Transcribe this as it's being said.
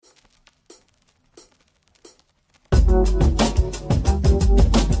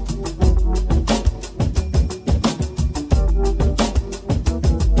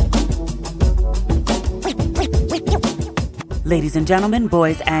Ladies and gentlemen,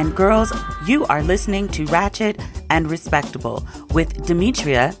 boys and girls, you are listening to Ratchet and Respectable with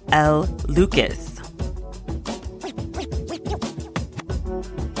Demetria L. Lucas.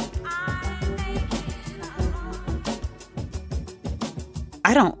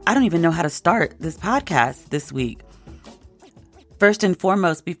 I don't even know how to start this podcast this week. First and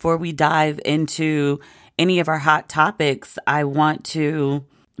foremost, before we dive into any of our hot topics, I want to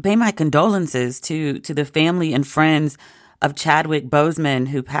pay my condolences to the family and friends of Chadwick Boseman,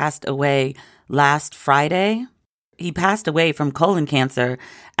 who passed away last Friday. He passed away from colon cancer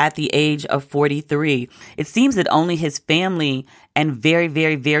at the age of 43. It seems that only his family and very,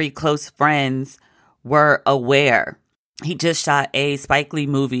 very, very close friends were aware. He just shot a Spike Lee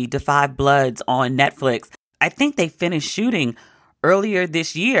movie, Da 5 Bloods, on Netflix. I think they finished shooting earlier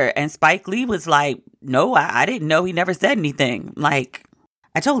this year, and Spike Lee was like, no, I didn't know. He never said anything. Like,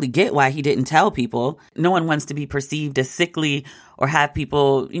 I totally get why he didn't tell people. No one wants to be perceived as sickly or have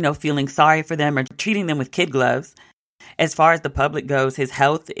people, feeling sorry for them or treating them with kid gloves. As far as the public goes, his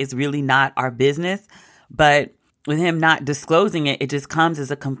health is really not our business. But with him not disclosing it, it just comes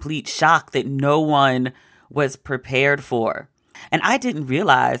as a complete shock that no one was prepared for. And I didn't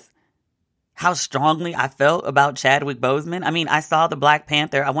realize how strongly I felt about Chadwick Boseman. I mean, I saw the Black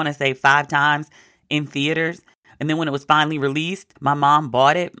Panther, I want to say 5 times in theaters. And then when it was finally released, my mom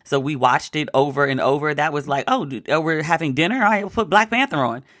bought it. So we watched it over and over. That was like, we're having dinner? All right, we'll put Black Panther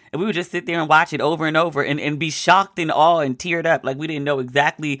on. And we would just sit there and watch it over and over and be shocked and awe and teared up. Like we didn't know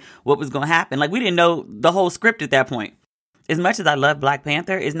exactly what was going to happen. Like we didn't know the whole script at that point. As much as I love Black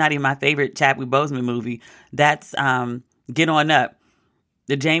Panther, it's not even my favorite Chadwick Boseman movie. That's Get On Up.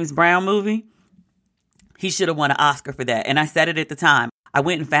 The James Brown movie, he should have won an Oscar for that. And I said it at the time. I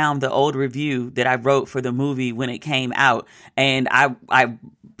went and found the old review that I wrote for the movie when it came out. And I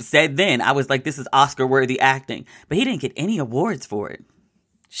said then, I was like, this is Oscar-worthy acting. But he didn't get any awards for it.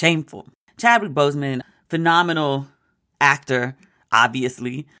 Shameful. Chadwick Boseman, phenomenal actor,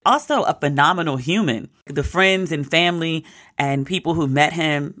 obviously. Also a phenomenal human. The friends and family and people who met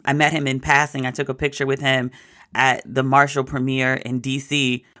him, I met him in passing. I took a picture with him at the Marshall premiere in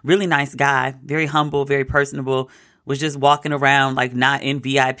D.C. Really nice guy, very humble, very personable. Was just walking around like not in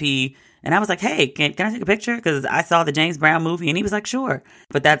VIP. And I was like, hey, can I take a picture? Because I saw the James Brown movie. And he was like, sure.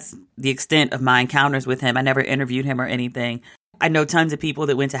 But that's the extent of my encounters with him. I never interviewed him or anything. I know tons of people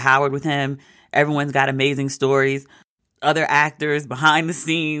that went to Howard with him. Everyone's got amazing stories. Other actors behind the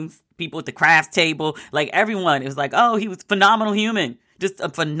scenes, people at the crafts table, like everyone. It was like, oh, he was a phenomenal human. Just a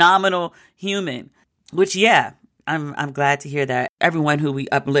phenomenal human. Which, yeah, I'm glad to hear that. Everyone who we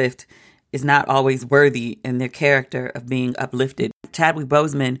uplift is not always worthy in their character of being uplifted. Chadwick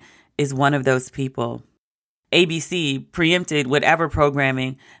Boseman is one of those people. ABC preempted whatever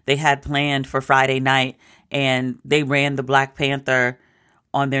programming they had planned for Friday night, and they ran the Black Panther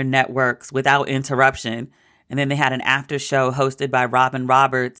on their networks without interruption. And then they had an after show hosted by Robin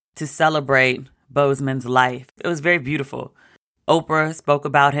Roberts to celebrate Boseman's life. It was very beautiful. Oprah spoke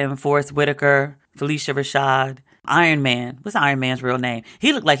about him, Forrest Whitaker, Felicia Rashad, Iron Man. What's Iron Man's real name?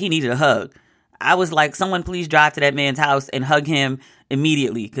 He looked like he needed a hug. I was like, someone please drive to that man's house and hug him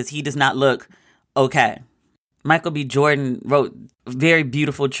immediately because he does not look okay. Michael B. Jordan wrote a very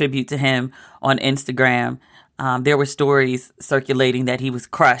beautiful tribute to him on Instagram. There were stories circulating that he was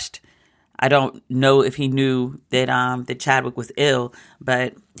crushed. I don't know if he knew that that Chadwick was ill,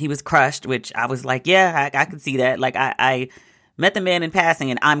 but he was crushed, which I was like, yeah, I could see that. Like I met the man in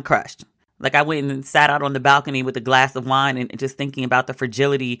passing and I'm crushed. Like I went and sat out on the balcony with a glass of wine and just thinking about the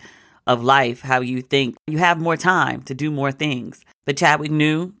fragility of life, how you think you have more time to do more things. But Chadwick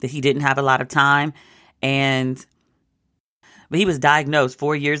knew that he didn't have a lot of time. But he was diagnosed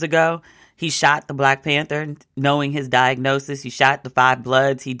 4 years ago. He shot the Black Panther knowing his diagnosis. He shot the 5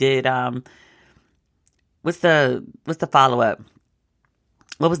 Bloods. He did, what's the follow-up?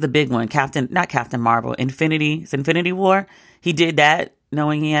 What was the big one? Not Captain Marvel, Infinity War. He did that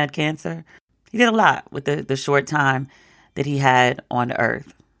knowing he had cancer. He did a lot with the short time that he had on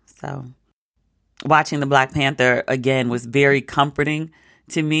Earth. So watching the Black Panther again was very comforting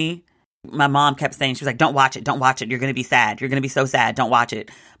to me. My mom kept saying, she was like, don't watch it. You're going to be sad. You're going to be so sad. Don't watch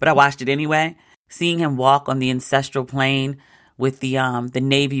it. But I watched it anyway. Seeing him walk on the ancestral plane with the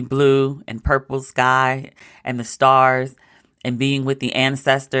navy blue and purple sky and the stars and being with the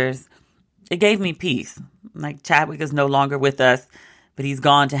ancestors, it gave me peace. Like Chadwick is no longer with us, but he's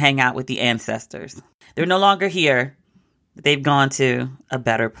gone to hang out with the ancestors. They're no longer here, but they've gone to a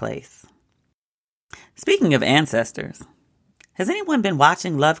better place. Speaking of ancestors, has anyone been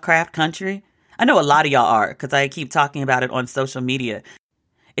watching Lovecraft Country? I know a lot of y'all are because I keep talking about it on social media.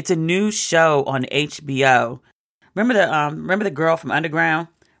 It's a new show on HBO. Remember the girl from Underground,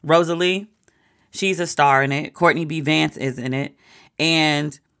 Rosalie? She's a star in it. Courtney B. Vance is in it.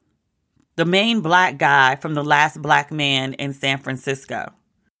 And the main black guy from The Last Black Man in San Francisco.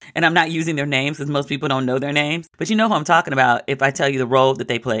 And I'm not using their names because most people don't know their names. But you know who I'm talking about if I tell you the role that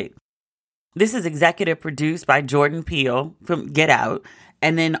they played. This is executive produced by Jordan Peele from Get Out.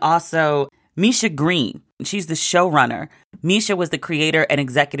 And then also Misha Green. She's the showrunner. Misha was the creator and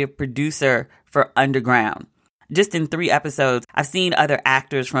executive producer for Underground. Just in 3 episodes, I've seen other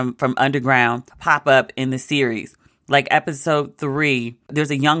actors from Underground pop up in the series. Like episode 3,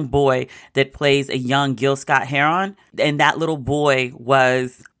 there's a young boy that plays a young Gil Scott-Heron. And that little boy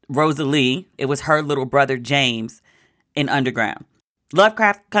was Rosalie. It was her little brother, James, in Underground.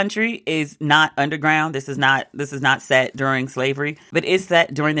 Lovecraft Country is not underground. This is not set during slavery, but it's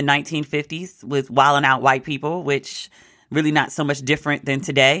set during the 1950s with wilding out white people, which really not so much different than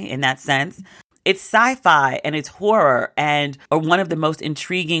today in that sense. It's sci-fi and it's horror, and one of the most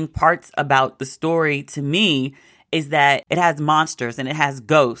intriguing parts about the story to me is that it has monsters and it has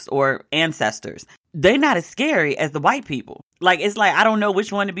ghosts or ancestors. They're not as scary as the white people. It's like I don't know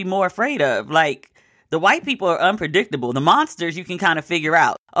which one to be more afraid of. The white people are unpredictable. The monsters you can kind of figure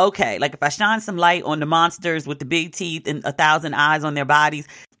out. Okay, if I shine some light on the monsters with the big teeth and 1,000 eyes on their bodies,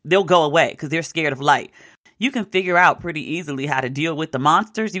 they'll go away because they're scared of light. You can figure out pretty easily how to deal with the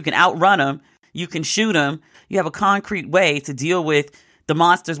monsters. You can outrun them. You can shoot them. You have a concrete way to deal with the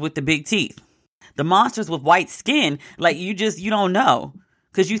monsters with the big teeth. The monsters with white skin, you don't know.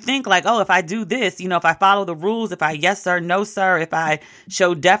 Because you think if I do this, if I follow the rules, if I yes sir, no sir, if I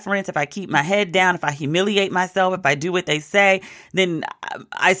show deference, if I keep my head down, if I humiliate myself, if I do what they say, then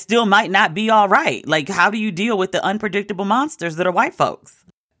I still might not be all right. How do you deal with the unpredictable monsters that are white folks?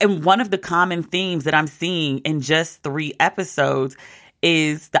 And one of the common themes that I'm seeing in just 3 episodes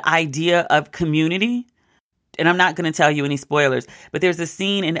is the idea of community. And I'm not going to tell you any spoilers, but there's a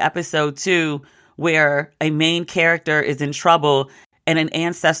scene in episode 2 where a main character is in trouble and an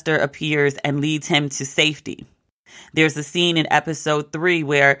ancestor appears and leads him to safety. There's a scene in episode 3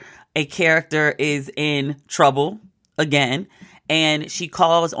 where a character is in trouble again, and she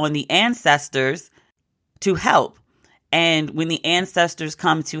calls on the ancestors to help. And when the ancestors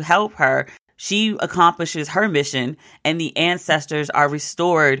come to help her, she accomplishes her mission, and the ancestors are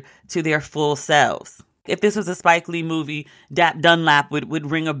restored to their full selves. If this was a Spike Lee movie, Dap Dunlap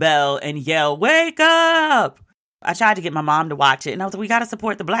would ring a bell and yell, "Wake up!" I tried to get my mom to watch it, and I was like, we got to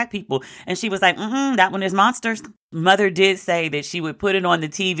support the black people. And she was like, that one is monsters. Mother did say that she would put it on the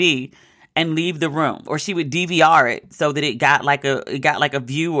TV and leave the room, or she would DVR it so that it got like a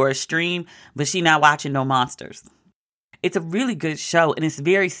view or a stream, but she not watching no monsters. It's a really good show, and it's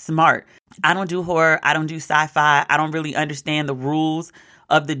very smart. I don't do horror. I don't do sci-fi. I don't really understand the rules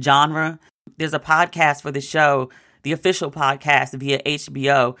of the genre. There's a podcast for the show, the official podcast via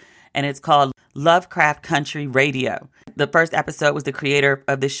HBO, and it's called Lovecraft Country Radio. The first episode was the creator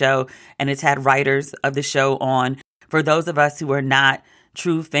of the show, and it's had writers of the show on. For those of us who are not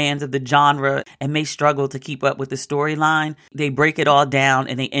true fans of the genre and may struggle to keep up with the storyline, they break it all down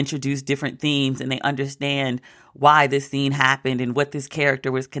and they introduce different themes and they understand why this scene happened and what this character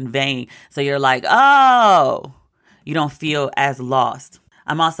was conveying. So you're like, oh, you don't feel as lost.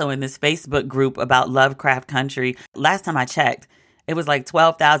 I'm also in this Facebook group about Lovecraft Country. Last time I checked, it was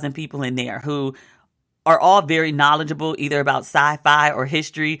 12,000 people in there who are all very knowledgeable either about sci-fi or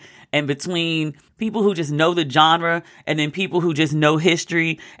history, and between people who just know the genre and then people who just know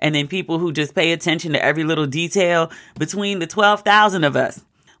history and then people who just pay attention to every little detail, between the 12,000 of us,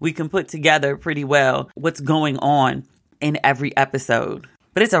 we can put together pretty well what's going on in every episode.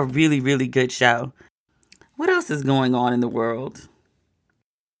 But it's a really, really good show. What else is going on in the world?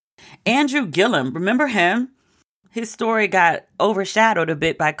 Andrew Gillum, remember him? His story got overshadowed a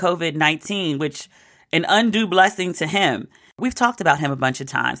bit by COVID-19, which an undue blessing to him. We've talked about him a bunch of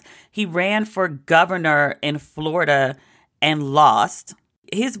times. He ran for governor in Florida and lost.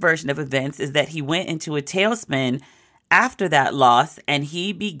 His version of events is that he went into a tailspin after that loss and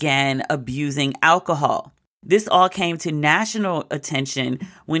he began abusing alcohol. This all came to national attention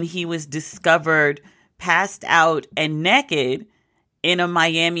when he was discovered passed out and naked in a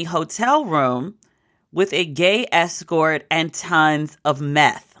Miami hotel room with a gay escort and tons of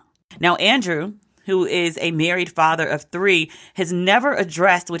meth. Now, Andrew, who is a married father of 3, has never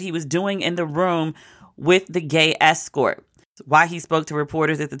addressed what he was doing in the room with the gay escort. Why he spoke to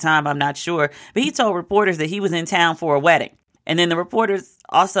reporters at the time, I'm not sure. But he told reporters that he was in town for a wedding. And then the reporters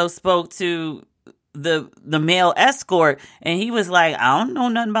also spoke to the male escort, and he was like, I don't know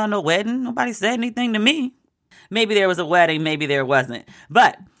nothing about no wedding. Nobody said anything to me. Maybe there was a wedding, maybe there wasn't.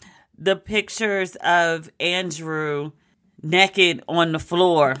 But the pictures of Andrew naked on the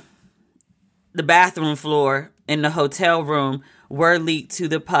floor, the bathroom floor in the hotel room, were leaked to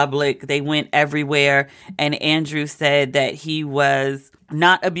the public. They went everywhere. And Andrew said that he was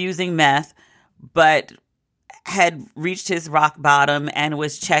not abusing meth, but had reached his rock bottom and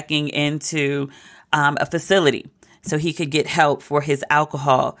was checking into a facility so he could get help for his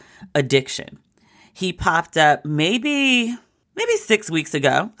alcohol addiction. He popped up maybe 6 weeks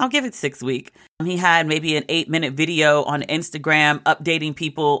ago. I'll give it 6 weeks. He had maybe an 8-minute video on Instagram updating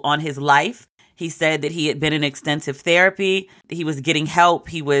people on his life. He said that he had been in extensive therapy. He was getting help.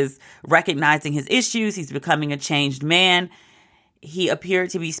 He was recognizing his issues. He's becoming a changed man. He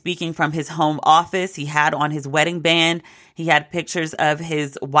appeared to be speaking from his home office. He had on his wedding band. He had pictures of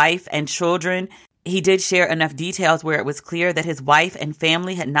his wife and children. He did share enough details where it was clear that his wife and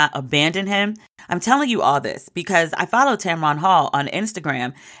family had not abandoned him. I'm telling you all this because I follow Tamron Hall on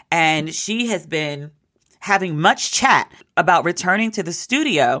Instagram, and she has been having much chat about returning to the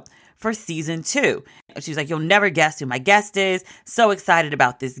studio for season 2. She's like, you'll never guess who my guest is. So excited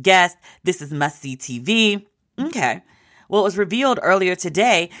about this guest. This is must-see TV. Okay. Well, it was revealed earlier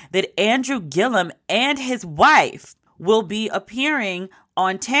today that Andrew Gillum and his wife will be appearing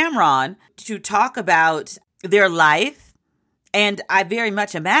on Tamron to talk about their life. And I very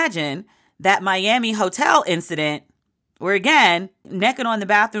much imagine that Miami hotel incident where, again, naked on the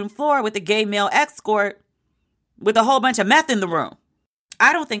bathroom floor with a gay male escort with a whole bunch of meth in the room.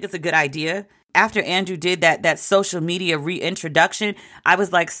 I don't think it's a good idea. After Andrew did that social media reintroduction, I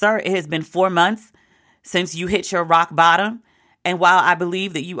was like, sir, it has been 4 months since you hit your rock bottom. And while I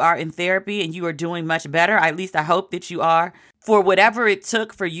believe that you are in therapy and you are doing much better, at least I hope that you are, for whatever it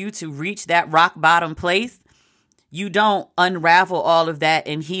took for you to reach that rock bottom place, you don't unravel all of that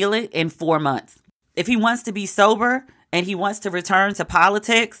and heal it in 4 months. If he wants to be sober and he wants to return to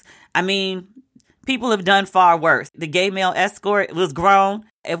politics, I mean, people have done far worse. The gay male escort was grown.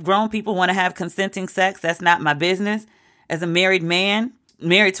 If grown people want to have consenting sex, that's not my business. As a married man,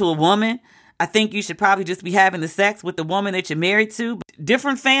 married to a woman, I think you should probably just be having the sex with the woman that you're married to.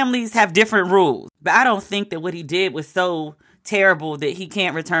 Different families have different rules. But I don't think that what he did was so terrible that he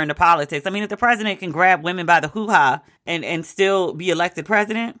can't return to politics. I mean, if the president can grab women by the hoo-ha and still be elected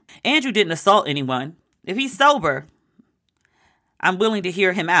president, Andrew didn't assault anyone. If he's sober, I'm willing to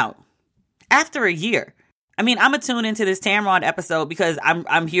hear him out. After a year. I mean, I'm going to tune into this Tamron episode because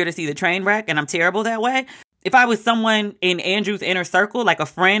I'm here to see the train wreck and I'm terrible that way. If I was someone in Andrew's inner circle, like a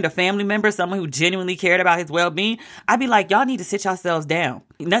friend, a family member, someone who genuinely cared about his well-being, I'd be like, y'all need to sit yourselves down.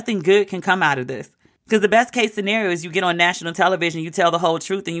 Nothing good can come out of this. Because the best case scenario is you get on national television, you tell the whole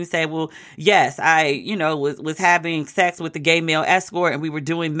truth and you say, well, yes, I, was having sex with the gay male escort and we were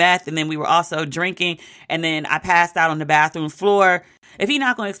doing meth and then we were also drinking and then I passed out on the bathroom floor. If he's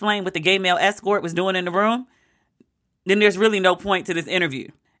not going to explain what the gay male escort was doing in the room, then there's really no point to this interview.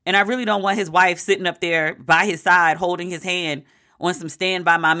 And I really don't want his wife sitting up there by his side, holding his hand on some Stand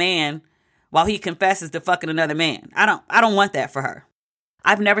By My Man while he confesses to fucking another man. I don't want that for her.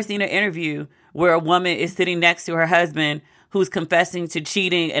 I've never seen an interview where a woman is sitting next to her husband who's confessing to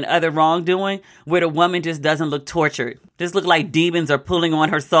cheating and other wrongdoing, where the woman just doesn't look tortured. Just look like demons are pulling on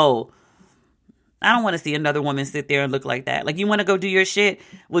her soul. I don't want to see another woman sit there and look like that. Like, you want to go do your shit?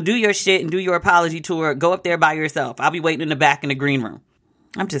 Well, do your shit and do your apology tour. Go up there by yourself. I'll be waiting in the back in the green room.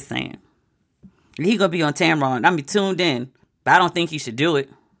 I'm just saying. He gonna be on Tamron. I'm be tuned in, but I don't think he should do it.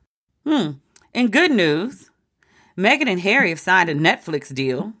 In good news, Meghan and Harry have signed a Netflix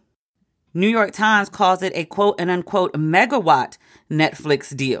deal. New York Times calls it a quote and unquote megawatt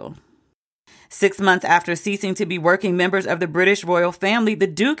Netflix deal. 6 months after ceasing to be working members of the British royal family, the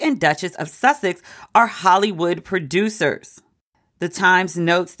Duke and Duchess of Sussex are Hollywood producers. The Times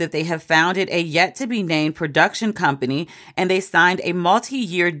notes that they have founded a yet-to-be-named production company and they signed a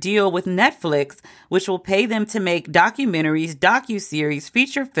multi-year deal with Netflix, which will pay them to make documentaries, docuseries,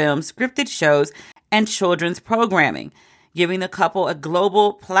 feature films, scripted shows, and children's programming, giving the couple a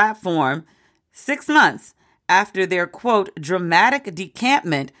global platform 6 months after their, quote, dramatic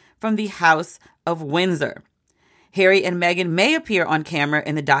decampment from the House of Windsor. Harry and Meghan may appear on camera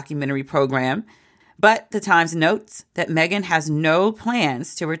in the documentary program, but the Times notes that Meghan has no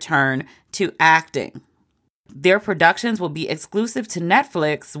plans to return to acting. Their productions will be exclusive to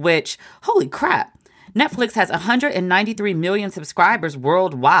Netflix, which, holy crap, Netflix has 193 million subscribers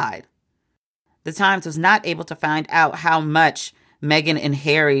worldwide. The Times was not able to find out how much Meghan and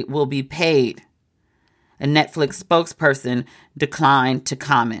Harry will be paid. A Netflix spokesperson declined to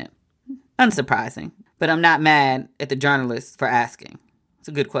comment. Unsurprising, but I'm not mad at the journalists for asking. It's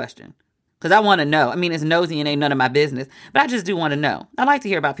a good question. Because I want to know. I mean, it's nosy and ain't none of my business, but I just do want to know. I like to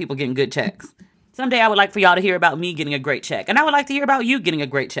hear about people getting good checks. Someday I would like for y'all to hear about me getting a great check. And I would like to hear about you getting a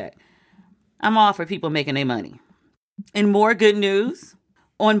great check. I'm all for people making their money. And more good news.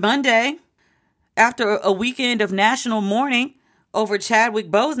 On Monday, after a weekend of national mourning over Chadwick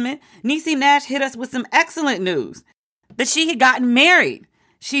Boseman, Niecy Nash hit us with some excellent news that she had gotten married.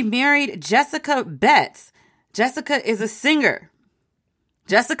 She married Jessica Betts. Jessica is a singer.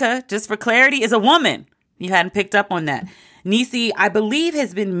 Jessica, just for clarity, is a woman. You hadn't picked up on that. Niecy, I believe,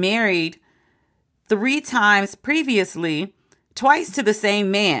 has been married 3 times previously, twice to the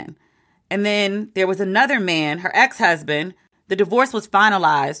same man. And then there was another man, her ex-husband. The divorce was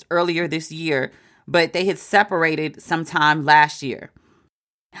finalized earlier this year, but they had separated sometime last year.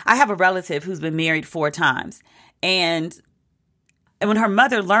 I have a relative who's been married 4 times. And when her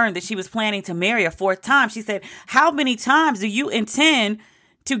mother learned that she was planning to marry a 4th time, she said, "How many times do you intend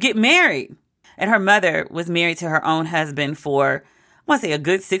to get married?" And her mother was married to her own husband for, I want to say, a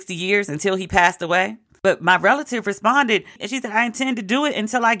good 60 years until he passed away. But my relative responded, and she said, "I intend to do it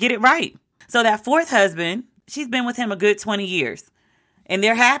until I get it right." So that 4th husband, she's been with him a good 20 years, and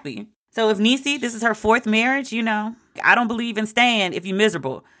they're happy. So if Niecy, this is her 4th marriage, I don't believe in staying if you're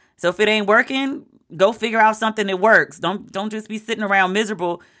miserable. So if it ain't working, go figure out something that works. Don't just be sitting around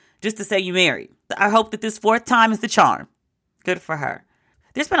miserable just to say you married. I hope that this 4th time is the charm. Good for her.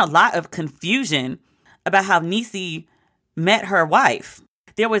 There's been a lot of confusion about how Niecy met her wife.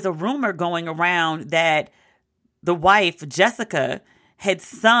 There was a rumor going around that the wife, Jessica, had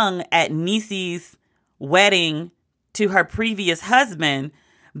sung at Niecy's wedding to her previous husband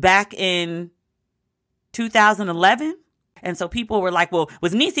back in 2011. And so people were like, well,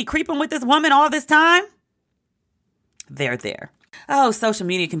 was Niecy creeping with this woman all this time? They're there. Oh, social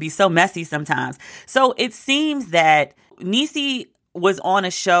media can be so messy sometimes. So it seems that Niecy was on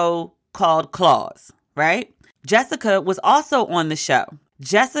a show called Claws, right? Jessica was also on the show.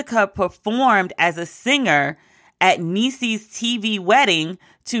 Jessica performed as a singer at Niecy's TV wedding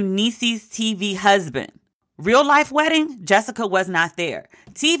to Niecy's TV husband. Real life wedding, Jessica was not there.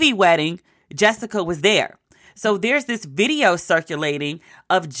 TV wedding, Jessica was there. So there's this video circulating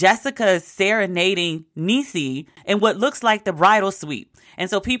of Jessica serenading Niecy in what looks like the bridal suite. And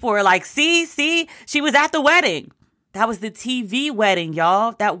so people are like, see, she was at the wedding. That was the TV wedding,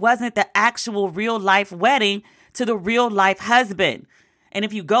 y'all. That wasn't the actual real life wedding to the real life husband. And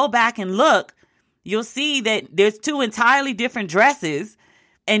if you go back and look, you'll see that there's 2 entirely different dresses.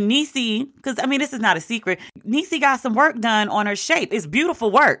 And Niecy, because this is not a secret, Niecy got some work done on her shape. It's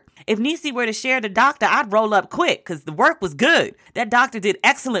beautiful work. If Niecy were to share the doctor, I'd roll up quick because the work was good. That doctor did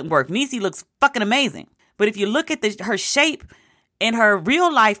excellent work. Niecy looks fucking amazing. But if you look at her shape in her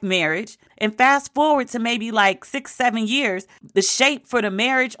real life marriage and fast forward to maybe like 6-7 years, the shape for the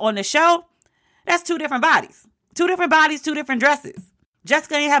marriage on the show, that's 2 different bodies. 2 different bodies, 2 different dresses.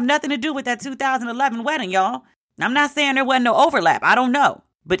 Jessica didn't have nothing to do with that 2011 wedding, y'all. I'm not saying there wasn't no overlap. I don't know.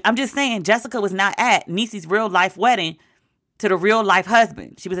 But I'm just saying Jessica was not at Niecy's real life wedding to the real life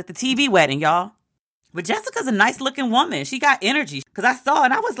husband. She was at the TV wedding, y'all. But Jessica's a nice looking woman. She got energy because I saw it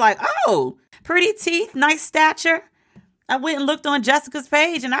and I was like, oh, pretty teeth, nice stature. I went and looked on Jessica's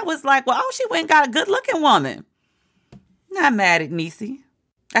page and I was like, well, she went and got a good looking woman. Not mad at Niecy.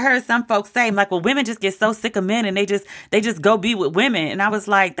 I heard some folks say, well, women just get so sick of men and they just go be with women. And I was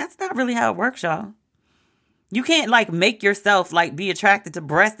like, that's not really how it works, y'all. You can't make yourself be attracted to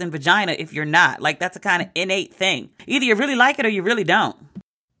breast and vagina if you're not. That's a kind of innate thing. Either you really like it or you really don't.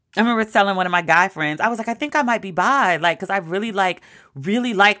 I remember telling one of my guy friends, I was like, I think I might be bi, because I really like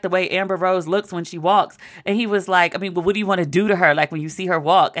the way Amber Rose looks when she walks. And he was like, but what do you want to do to her? When you see her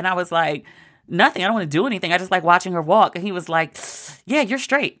walk? And I was like, nothing. I don't want to do anything. I just like watching her walk. And he was like, yeah, you're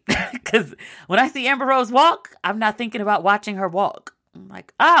straight. Because when I see Amber Rose walk, I'm not thinking about watching her walk. I'm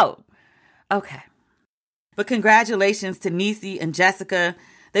like, oh, okay. But congratulations to Niecy and Jessica.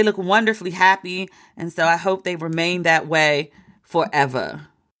 They look wonderfully happy. And so I hope they remain that way forever.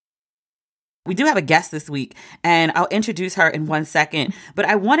 We do have a guest this week, and I'll introduce her in 1 second. But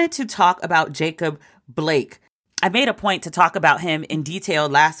I wanted to talk about Jacob Blake. I made a point to talk about him in detail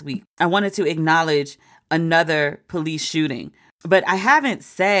last week. I wanted to acknowledge another police shooting. But I haven't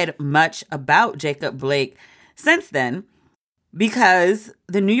said much about Jacob Blake since then because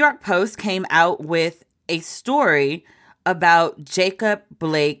the New York Post came out with a story about Jacob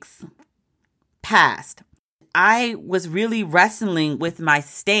Blake's past. I was really wrestling with my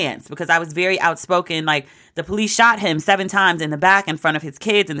stance because I was very outspoken. The police shot him 7 times in the back in front of his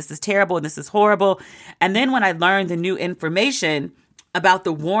kids, and this is terrible and this is horrible. And then when I learned the new information about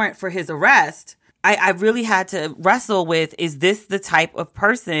the warrant for his arrest, I really had to wrestle with, is this the type of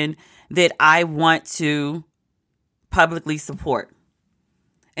person that I want to publicly support.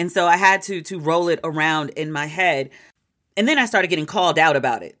 And so I had to roll it around in my head. And then I started getting called out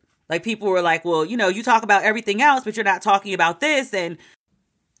about it. Like, people were like, well, you talk about everything else, but you're not talking about this. And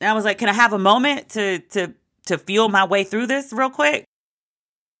I was like, can I have a moment to feel my way through this real quick?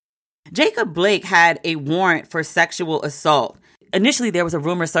 Jacob Blake had a warrant for sexual assault. Initially, there was a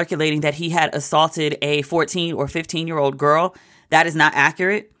rumor circulating that he had assaulted a 14 or 15-year-old girl. That is not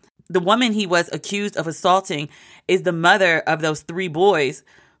accurate. The woman he was accused of assaulting is the mother of those 3 boys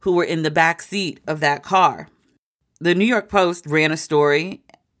who were in the back seat of that car. The New York Post ran a story,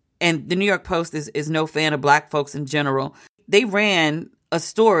 and the New York Post is no fan of Black folks in general. They ran a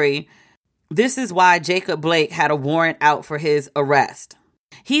story. This is why Jacob Blake had a warrant out for his arrest.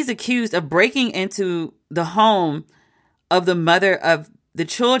 He's accused of breaking into the home of the mother of the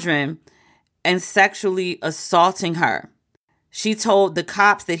children and sexually assaulting her. She told the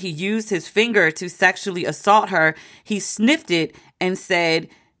cops that he used his finger to sexually assault her. He sniffed it and said,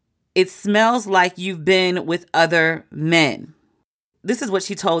 "It smells like you've been with other men." This is what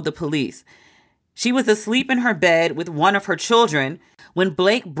she told the police. She was asleep in her bed with one of her children when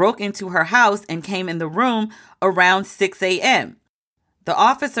Blake broke into her house and came in the room around 6 a.m. The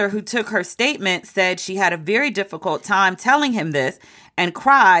officer who took her statement said she had a very difficult time telling him this and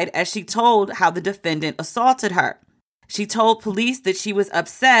cried as she told how the defendant assaulted her. She told police that she was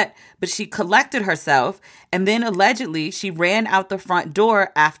upset, but she collected herself, and then allegedly she ran out the front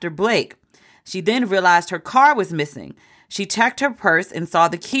door after Blake. She then realized her car was missing. She checked her purse and saw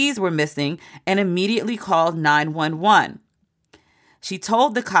the keys were missing and immediately called 911. She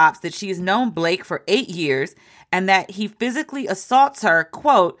told the cops that she has known Blake for 8 years and that he physically assaults her,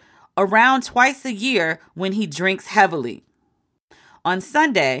 quote, around twice a year when he drinks heavily. On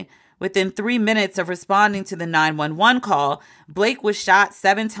Sunday, within 3 minutes of responding to the 911 call, Blake was shot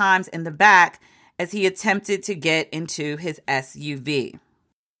 7 times in the back as he attempted to get into his SUV.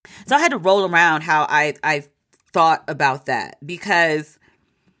 So I had to roll around how I thought about that, because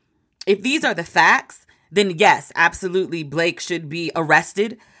if these are the facts, then yes, absolutely, Blake should be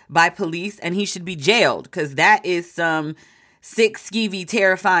arrested by police and he should be jailed, because that is some sick, skeevy,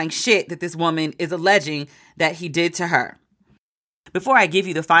 terrifying shit that this woman is alleging that he did to her. Before I give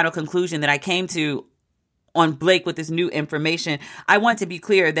you the final conclusion that I came to on Blake with this new information, I want to be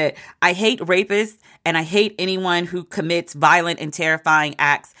clear that I hate rapists and I hate anyone who commits violent and terrifying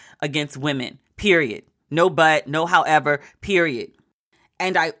acts against women, period. No but, no however, period.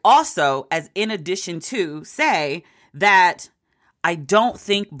 And I also, as in addition to, say that I don't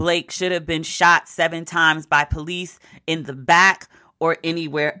think Blake should have been shot 7 times by police in the back or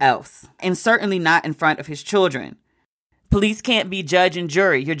anywhere else, and certainly not in front of his children. Police can't be judge and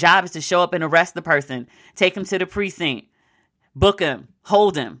jury. Your job is to show up and arrest the person, take him to the precinct, book him,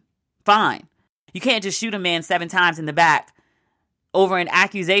 hold him. Fine. You can't just shoot a man 7 times in the back over an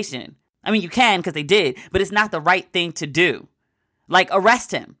accusation. I mean, you can because they did, but it's not the right thing to do. Like,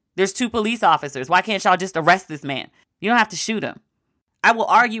 arrest him. There's 2 police officers. Why can't y'all just arrest this man? You don't have to shoot him. I will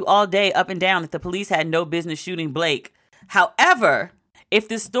argue all day up and down that the police had no business shooting Blake. However, if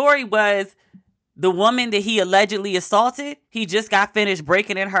the story was the woman that he allegedly assaulted, he just got finished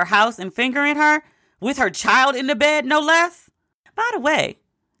breaking in her house and fingering her with her child in the bed, no less. By the way,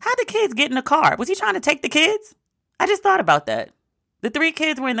 how'd the kids get in the car? Was he trying to take the kids? I just thought about that. The 3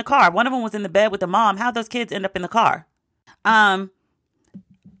 kids were in the car. One of them was in the bed with the mom. How'd those kids end up in the car?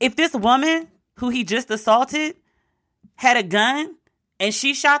 If this woman who he just assaulted had a gun and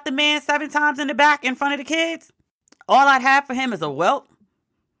she shot the man 7 times in the back in front of the kids, all I'd have for him is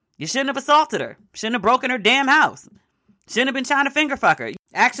you shouldn't have assaulted her. Shouldn't have broken her damn house. Shouldn't have been trying to finger fuck her.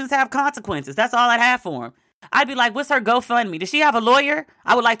 Actions have consequences. That's all I'd have for him. I'd be like, what's her GoFundMe? Does she have a lawyer?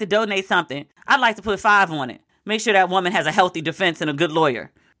 I would like to donate something. I'd like to put 5 on it. Make sure that woman has a healthy defense and a good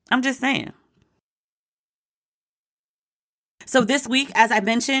lawyer. I'm just saying. So this week, as I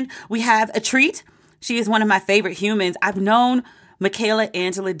mentioned, we have a treat. She is one of my favorite humans. I've known Michaela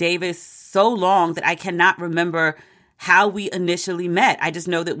Angela Davis so long that I cannot remember how we initially met. I just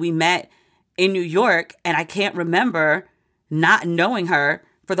know that we met in New York, and I can't remember not knowing her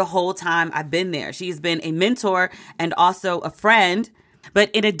for the whole time I've been there. She's been a mentor and also a friend. But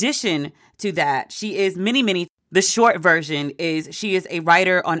in addition to that, she is many. The short version is she is a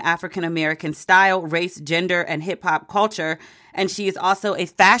writer on African American style, race, gender, and hip hop culture. And she is also a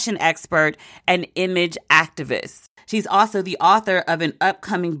fashion expert and image activist. She's also the author of an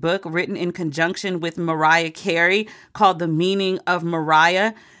upcoming book written in conjunction with Mariah Carey called The Meaning of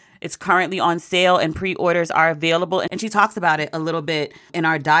Mariah. It's currently on sale and pre-orders are available. And she talks about it a little bit in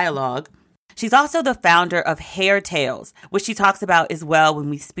our dialogue. She's also the founder of Hair Tales, which she talks about as well when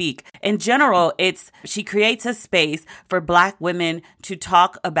we speak. In general, she creates a space for Black women to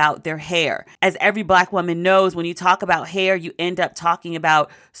talk about their hair. As every Black woman knows, when you talk about hair, you end up talking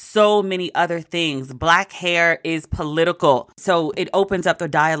about so many other things. Black hair is political. So it opens up the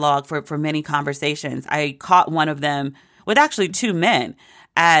dialogue for many conversations. I caught one of them with actually two men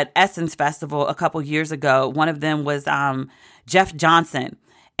at Essence Festival a couple years ago. One of them was Jeff Johnson.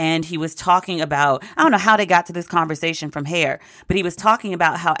 And he was talking about, I don't know how they got to this conversation from hair, but he was talking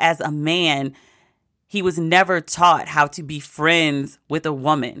about how as a man, he was never taught how to be friends with a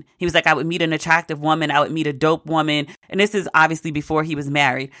woman. He was like, I would meet an attractive woman. I would meet a dope woman. And this is obviously before he was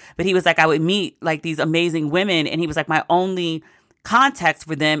married. But he was like, I would meet like these amazing women. And he was like, my only context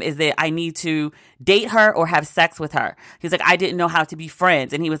for them is that I need to date her or have sex with her. He was like, I didn't know how to be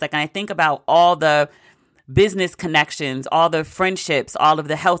friends. And he was like, and I think about all the business connections, all the friendships, all of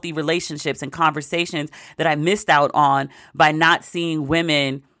the healthy relationships and conversations that I missed out on by not seeing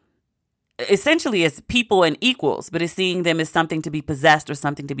women essentially as people and equals, but as seeing them as something to be possessed or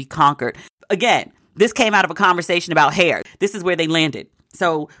something to be conquered. Again, this came out of a conversation about hair. This is where they landed.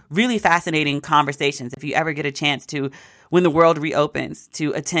 So really fascinating conversations. If you ever get a chance to, when the world reopens,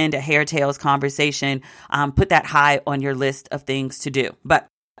 to attend a Hair Tales conversation, put that high on your list of things to do. But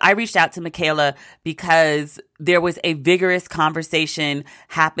I reached out to Michaela because there was a vigorous conversation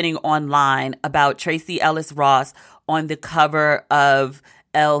happening online about Tracee Ellis Ross on the cover of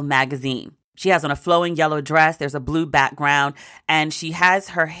Elle magazine. She has on a flowing yellow dress. There's a blue background, and she has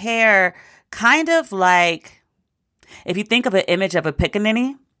her hair kind of like, if you think of an image of a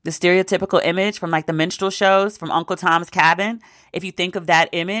pickaninny, the stereotypical image from like the minstrel shows from Uncle Tom's Cabin, if you think of that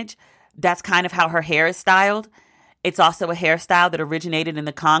image, that's kind of how her hair is styled. It's also a hairstyle that originated in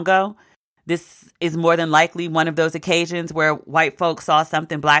the Congo. This is more than likely one of those occasions where white folks saw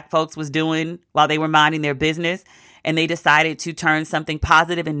something Black folks was doing while they were minding their business, and they decided to turn something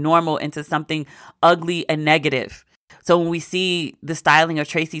positive and normal into something ugly and negative. So when we see the styling of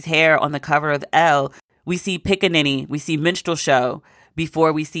Tracee's hair on the cover of Elle, we see pickaninny, we see minstrel show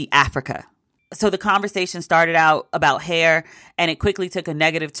before we see Africa. So the conversation started out about hair, and it quickly took a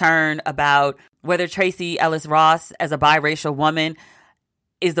negative turn about whether Tracee Ellis Ross, as a biracial woman,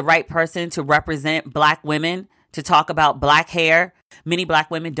 is the right person to represent Black women, to talk about Black hair. Many Black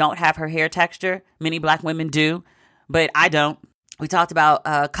women don't have her hair texture. Many Black women do, but I don't. We talked about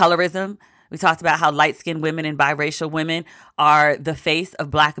colorism. We talked about how light-skinned women and biracial women are the face of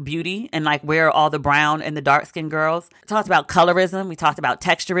Black beauty, and like where are all the brown and the dark-skinned girls. We talked about colorism. We talked about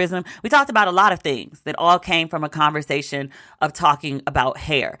texturism. We talked about a lot of things that all came from a conversation of talking about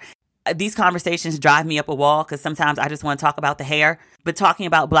hair. These conversations drive me up a wall because sometimes I just want to talk about the hair, but talking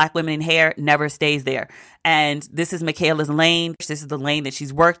about Black women and hair never stays there. And this is Michaela's lane. This is the lane that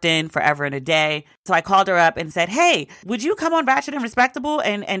she's worked in forever and a day. So I called her up and said, hey, would you come on Ratchet and Respectable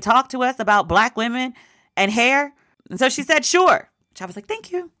and talk to us about Black women and hair? And so she said, sure. I was like,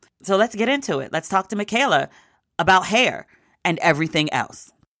 thank you. So let's get into it. Let's talk to Michaela about hair and everything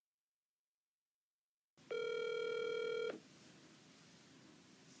else.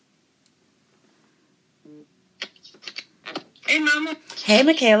 Hey, Mama. Hey,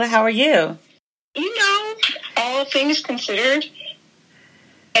 Michaela. How are you? You know, all things considered,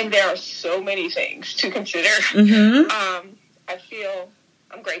 and there are so many things to consider. Mm-hmm. I feel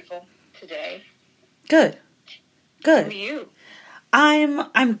I'm grateful today. Good. How are you?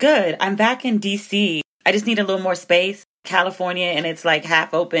 I'm good. I'm back in DC. I just need a little more space. California, and it's like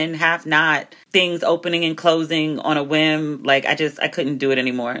half open, half not. Things opening and closing on a whim. Like I couldn't do it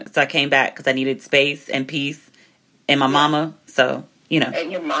anymore. So I came back because I needed space and peace. And my mama, so, you know. And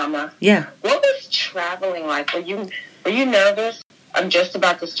your mama. Yeah. What was traveling like? Were you nervous? I'm just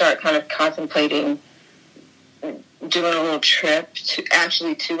about to start kind of contemplating doing a little trip to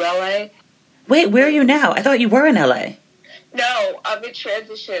LA. Wait, where are you now? I thought you were in LA. No, I'm in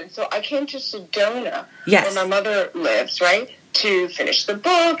transition. So I came to Sedona, yes, where my mother lives, right, to finish the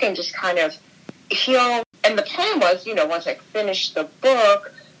book and just kind of heal. And the plan was, once I finished the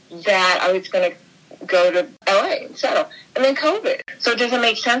book, that I was going to go to LA and settle. And then COVID. So it doesn't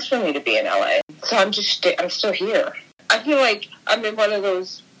make sense for me to be in LA. So I'm still here. I feel like I'm in one of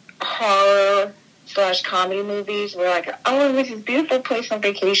those horror/comedy movies where like, oh, this is a beautiful place on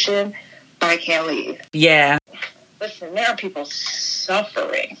vacation, but I can't leave. Yeah. Listen, there are people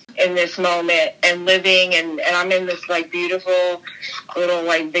suffering in this moment and living, and I'm in this like beautiful little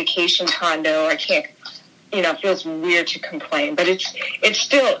like vacation condo. I can't, it feels weird to complain, but it's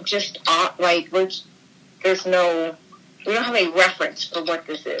still just like we don't have any reference for what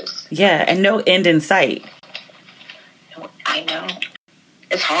this is. Yeah, and no end in sight. I know.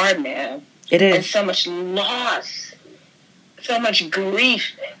 It's hard, man. It is. And so much loss, so much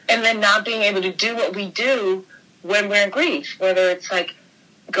grief, and then not being able to do what we do when we're in grief, whether it's like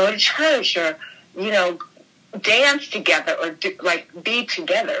go to church or, dance together or be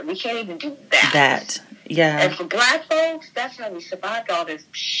together. We can't even do that. Yeah. And for Black folks, that's how we survived all this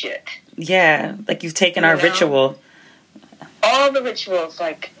shit. Yeah, like you've taken our ritual. All the rituals,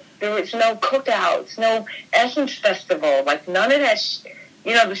 like there was no cookouts, no Essence Festival, like none of that,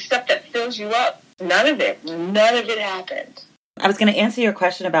 the stuff that fills you up, none of it happened. I was going to answer your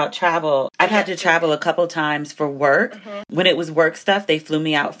question about travel. I've had to travel a couple times for work. Mm-hmm. When it was work stuff, they flew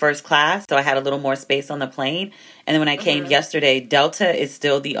me out first class, so I had a little more space on the plane. And then when I came yesterday, Delta is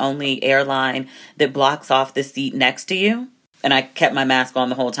still the only airline that blocks off the seat next to you. And I kept my mask on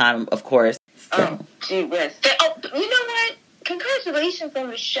the whole time, of course. So. Oh, gee whiz. Oh, you know what? Congratulations on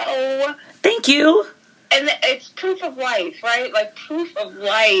the show. Thank you. And it's proof of life, right? Like proof of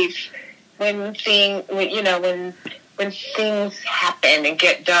life when things happen and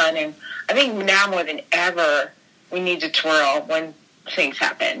get done. And I think now more than ever, we need to twirl when things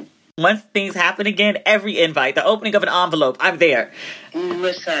happen. Once things happen again, every invite, the opening of an envelope, I'm there.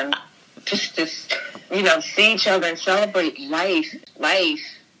 Listen, just see each other and celebrate life.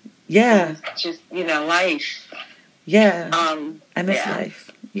 Yeah. Just, life. Yeah. I miss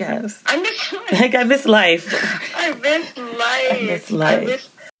life. Yes. I miss life. Like, I miss life. I miss life. I miss life.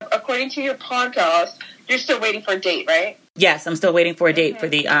 According to your podcast, you're still waiting for a date, right? Yes, I'm still waiting for a date for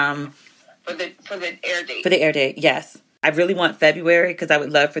the for the air date. For the air date, yes. I really want February because I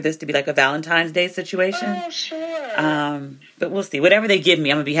would love for this to be like a Valentine's Day situation. Oh, sure. But we'll see. Whatever they give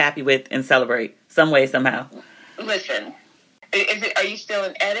me, I'm gonna be happy with and celebrate some way, somehow. Listen, are you still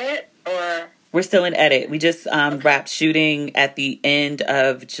in edit or? We're still in edit. We just wrapped shooting at the end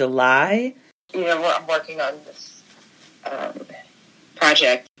of July. I'm working on this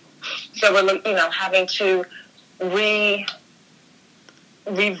project. So we're, having to revise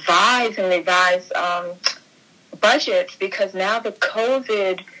budgets because now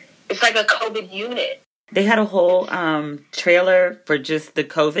it's like a COVID unit. They had a whole trailer for just the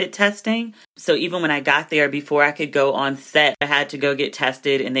COVID testing. So even when I got there, before I could go on set, I had to go get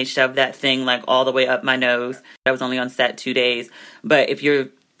tested, and they shoved that thing like all the way up my nose. I was only on set 2 days. But if you're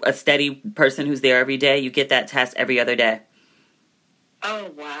a steady person who's there every day, you get that test every other day.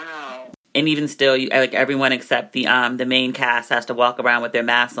 Oh, wow. And even still, everyone except the main cast has to walk around with their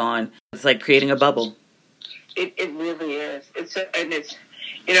masks on. It's like creating a bubble. It really is. I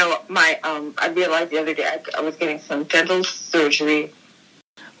realized the other day I was getting some dental surgery.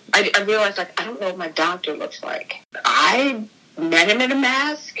 I realized, I don't know what my doctor looks like. I met him in a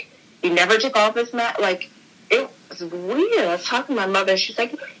mask. He never took off his mask. It was weird. I was talking to my mother. She's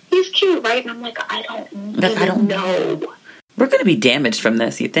like, he's cute, right? And I'm like, I don't know. We're going to be damaged from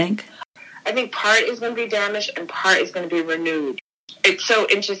this, you think? I think part is going to be damaged and part is going to be renewed. It's so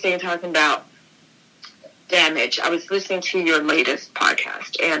interesting talking about damage. I was listening to your latest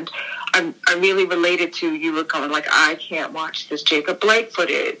podcast, and I really related to you were going I can't watch this Jacob Blake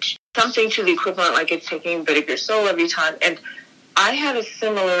footage. Something to the equivalent, it's taking a bit of your soul every time. And I had a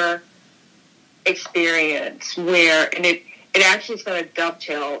similar experience where, and it actually is going to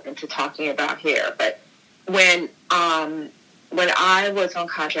dovetail into talking about hair, but when I was on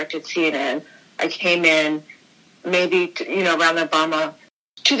contract at CNN, I came in maybe, around the Obama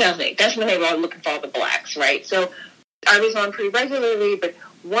 2008. That's when they were all looking for all the blacks, right? So I was on pretty regularly, but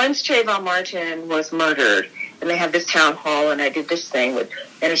once Trayvon Martin was murdered, and they had this town hall, and I did this thing with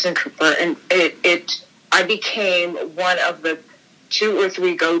Anderson Cooper, and I became one of the 2 or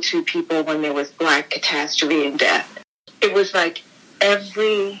 3 go-to people when there was black catastrophe and death. It was like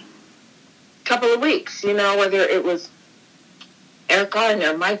every couple of weeks, whether it was Eric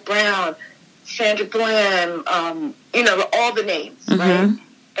Gardner, Mike Brown, Sandra Bland, all the names, mm-hmm. right?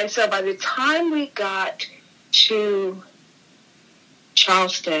 And so by the time we got to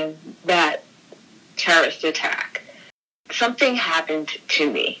Charleston, that terrorist attack, something happened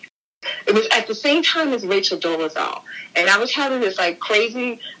to me. It was at the same time as Rachel Dolezal. And I was having this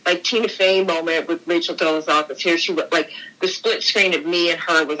crazy Tina Fey moment with Rachel Dolezal, because here she was, the split screen of me and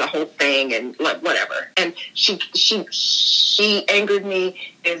her was a whole thing, and whatever. And she angered me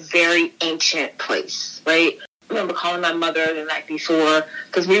in a very ancient place, right? I remember calling my mother the night before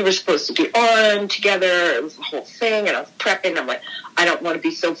because we were supposed to be on together. It was the whole thing, and I was prepping. I'm like, I don't want to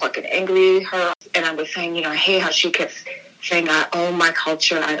be so fucking angry at her. And I was saying, I hate how she kept saying, I own my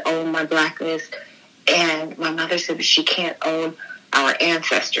culture, I own my blackness. And my mother said that she can't own our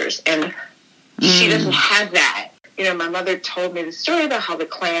ancestors. And she doesn't have that. My mother told me the story about how the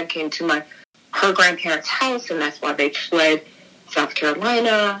Klan came to her grandparents' house, and that's why they fled South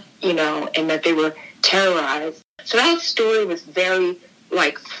Carolina, and that they were terrorized. So that story was very,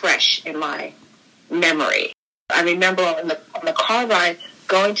 fresh in my memory. I remember on the car ride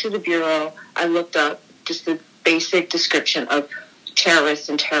going to the Bureau, I looked up just the basic description of terrorists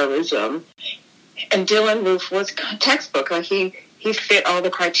and terrorism. And Dylann Roof was textbook. He fit all the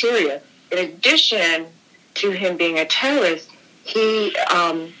criteria. In addition to him being a terrorist,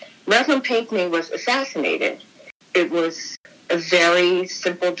 Reverend Pinckney was assassinated. It was a very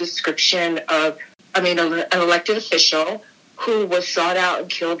simple description of, an elected official who was sought out and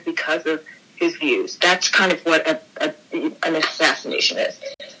killed because of his views. That's kind of what an assassination is.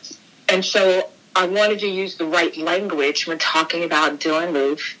 And so I wanted to use the right language when talking about Dylann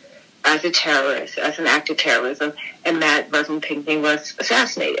Roof as a terrorist, as an act of terrorism, and that Reverend Pinckney was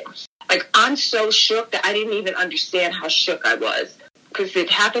assassinated. I'm so shook that I didn't even understand how shook I was, because it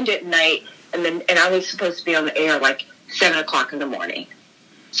happened at night, and I was supposed to be on the air 7 o'clock in the morning.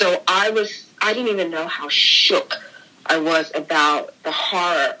 So I didn't even know how shook I was about the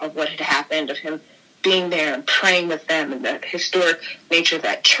horror of what had happened, of him being there and praying with them, and the historic nature of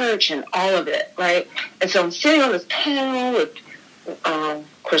that church and all of it, right? And so I'm sitting on this panel with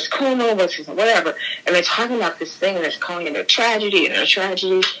Chris Cuomo, whatever, and they're talking about this thing, and they're calling it a tragedy,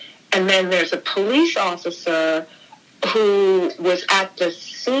 and then there's a police officer who was at the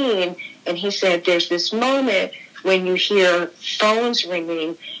scene, and he said there's this moment when you hear phones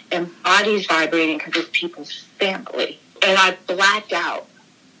ringing and bodies vibrating because of people's family. And I blacked out.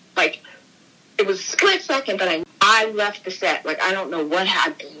 It was a split second, but I left the set. I don't know what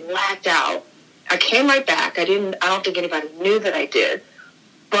happened. Blacked out. I came right back. I don't think anybody knew that I did.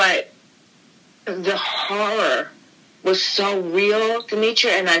 But the horror was so real,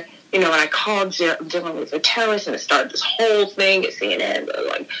 Demetria, and I called Dylann was a terrorist, and it started this whole thing at CNN.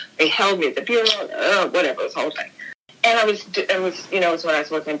 They held me at the Bureau, whatever, this whole thing. And it was when I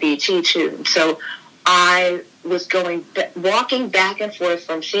was working at BET too. And so I was walking back and forth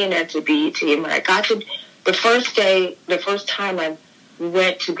from CNN to BET. And when I got to the first time I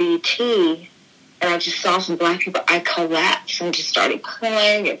went to BET, and I just saw some black people, I collapsed and just started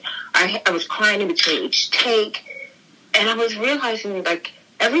crying. And I was crying in between each take. And I was realizing,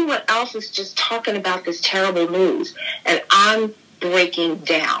 everyone else is just talking about this terrible news, and I'm breaking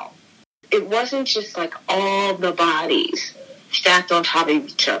down. It wasn't just all the bodies stacked on top of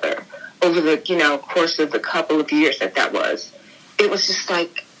each other over the, course of the couple of years that was. It was just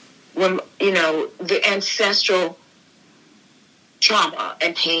when, the ancestral trauma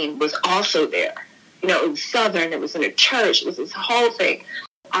and pain was also there. It was Southern, it was in a church, it was this whole thing.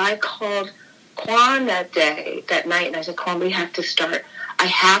 I called Quan that night, and I said, Quan, we have to start. I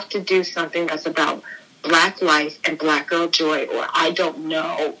have to do something that's about Black life and Black girl joy, or I don't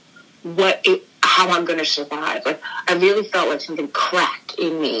know how I'm going to survive. I really felt like something cracked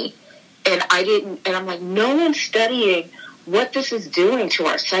in me, and I'm no one's studying what this is doing to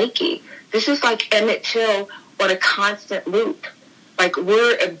our psyche. This is like Emmett Till on a constant loop.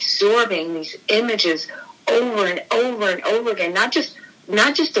 We're absorbing these images over and over and over again, not just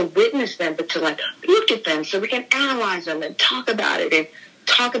to witness them, but to look at them so we can analyze them and talk about it and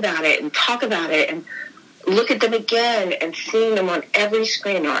talk about it and talk about it and look at them again and seeing them on every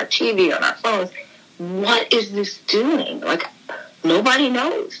screen, on our TV, on our phones. What is this doing? Nobody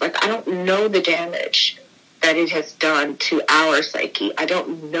knows. I don't know the damage that it has done to our psyche. I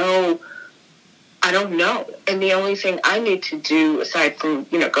don't know. And the only thing I need to do, aside from,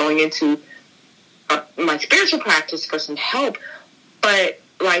 going into my spiritual practice for some help, but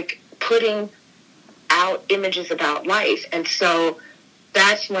putting out images about life. And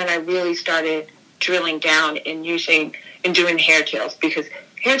that's when I really started drilling down and doing hair tails, because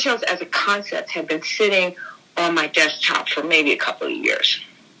hair tails as a concept have been sitting on my desktop for maybe a couple of years.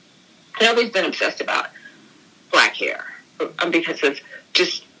 I've always been obsessed about Black hair because of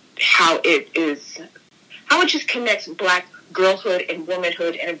just how it just connects Black girlhood and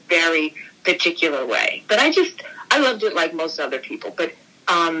womanhood in a very particular way. But I loved it like most other people. But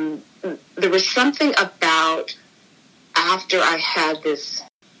there was something about after I had this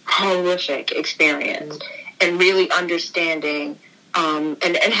horrific experience and really understanding and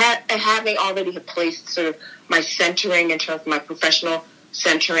having already placed sort of my centering in terms of my professional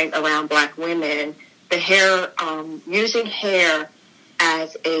centering around Black women, the hair, using hair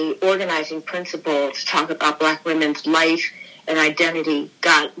as a organizing principle to talk about Black women's life and identity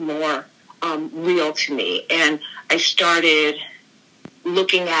got more real to me. And I started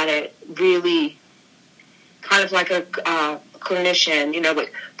looking at it really kind of like a clinician,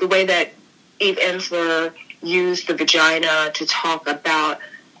 like the way that Eve Ensler used the vagina to talk about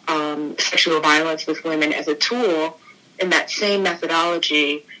sexual violence with women as a tool in that same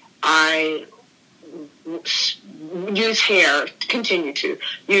methodology, I continue to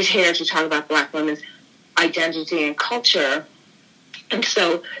use hair to talk about Black women's identity and culture. And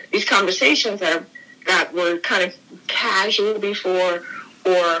so these conversations that were kind of casual before,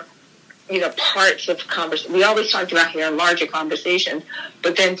 or, parts of conversation. We always talked about hair in larger conversations,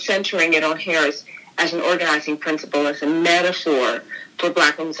 but then centering it on hair as an organizing principle, as a metaphor for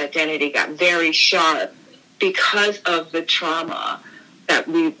Black women's identity, got very sharp because of the trauma that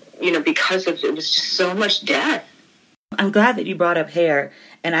because of it was just so much death. I'm glad that you brought up hair,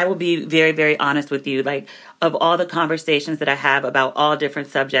 and I will be very, very honest with you. Like, of all the conversations that I have about all different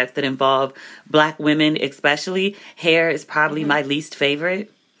subjects that involve Black women especially, hair is probably my least favorite.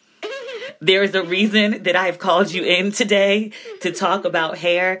 There is a reason that I've called you in today to talk about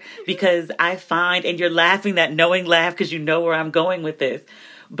hair, because I find, and you're laughing that knowing laugh because you know where I'm going with this,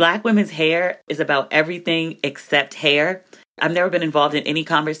 Black women's hair is about everything except hair. I've never been involved in any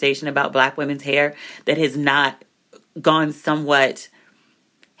conversation about Black women's hair that has not gone somewhat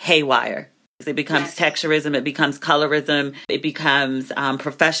haywire. It becomes texturism, it becomes colorism, it becomes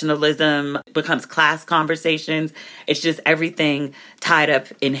professionalism, it becomes class conversations. It's just everything tied up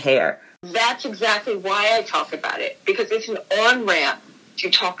in hair. That's exactly why I talk about it, because it's an on-ramp to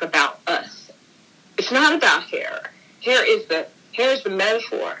talk about us. It's not about hair. Hair is the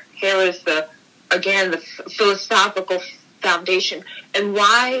metaphor. Hair is the philosophical foundation. And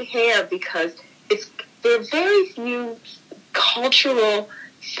why hair? Because there are very few cultural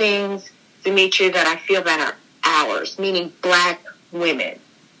things, Dimitri, that I feel that are ours, meaning Black women.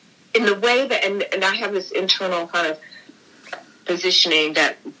 In the way that, and I have this internal kind of positioning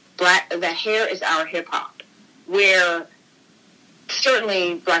that the hair is our hip hop, where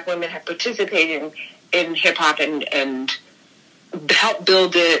certainly Black women have participated in hip hop and helped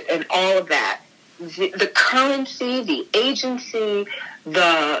build it and all of that. The currency, the agency,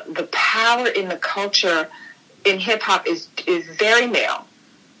 the power in the culture in hip hop is very male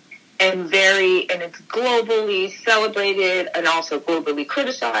and it's globally celebrated and also globally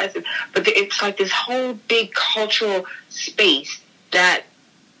criticized. But it's like this whole big cultural space that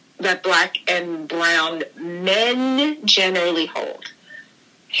Black and brown men generally hold.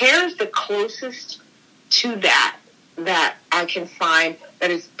 Hair is the closest to that I can find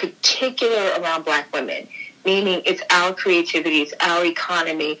that is particular around Black women, meaning it's our creativity, it's our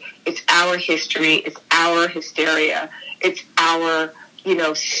economy, it's our history, it's our hysteria, it's our,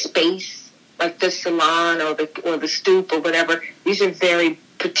 space, like the salon or the stoop or whatever. These are very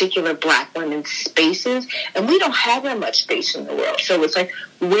particular Black women's spaces, and we don't have that much space in the world. So it's like,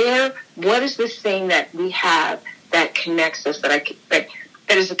 what is this thing that we have that connects us, that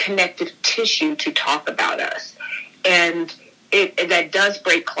is a connective tissue to talk about us? And that does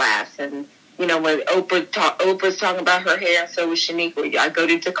break class. And, when Oprah's talking about her hair, and so is Shaniqua. I go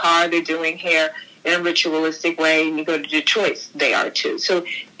to Dakar, they're doing hair in a ritualistic way, and you go to Detroit, they are too. So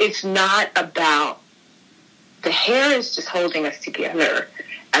it's not about, the hair is just holding us together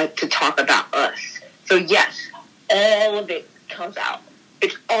to talk about us. So yes, all of it comes out.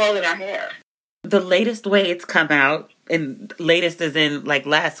 It's all in our hair. The latest way it's come out, and latest as in like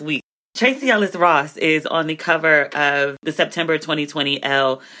last week, Tracee Ellis Ross is on the cover of the September 2020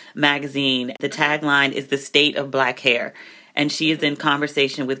 Elle magazine. The tagline is "The State of Black Hair." And she is in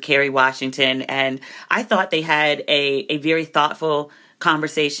conversation with Kerry Washington. And I thought they had a very thoughtful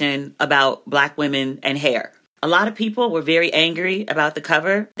conversation about Black women and hair. A lot of people were very angry about the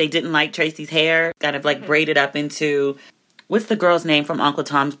cover. They didn't like Tracee's hair, kind of like braided up into, what's the girl's name from Uncle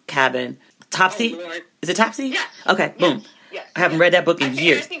Tom's Cabin? Topsy? Oh, is it Topsy? Yes. Okay, boom. Yes. I haven't read that book in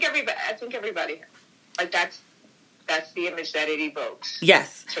years. I think everybody, like that's the image that it evokes.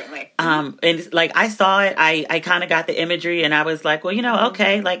 Yes. Certainly. And it's like, I saw it, I kind of got the imagery, and I was like, well,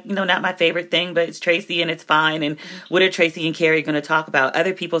 okay, like, not my favorite thing, but it's Tracee and it's fine. And what are Tracee and Kerry going to talk about?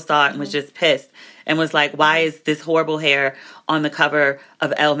 Other people saw it and was just pissed and was like, why is this horrible hair on the cover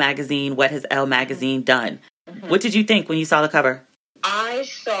of Elle magazine? What has Elle magazine done? Mm-hmm. What did you think when you saw the cover? I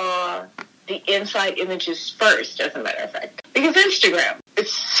saw the inside images first, as a matter of fact, because Instagram,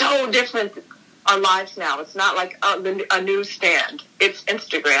 it's so different. Our lives now, it's not like a newsstand. It's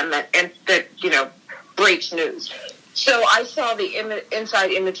Instagram that breaks news. So I saw the inside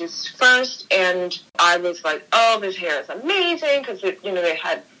images first, and I was like, "Oh, this hair is amazing!" Because they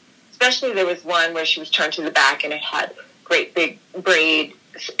had, especially there was one where she was turned to the back, and it had great big braids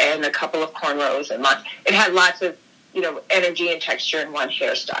and a couple of cornrows, and it had lots of energy and texture in one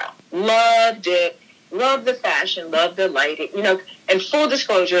hairstyle. Loved it. Love the fashion, love the lighting, and full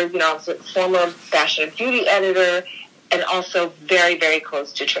disclosure, I was a former fashion and beauty editor and also very, very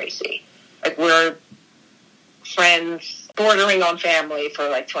close to Tracee. Like, we're friends, bordering on family for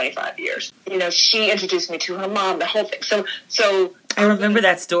like 25 years. You know, she introduced me to her mom, the whole thing. So I remember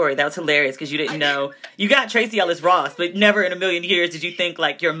that story. That was hilarious because you didn't know. You got Tracee Ellis Ross, but never in a million years did you think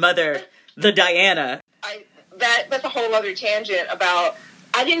like your mother, the Diana. That's a whole other tangent about,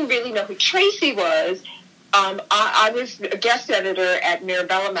 I didn't really know who Tracee was. I was a guest editor at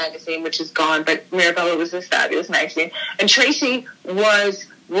Mirabella magazine, which is gone, but Mirabella was this fabulous magazine. And Tracee was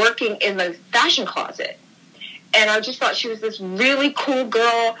working in the fashion closet. And I just thought she was this really cool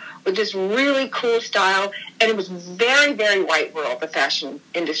girl with this really cool style. And it was very, very white world, the fashion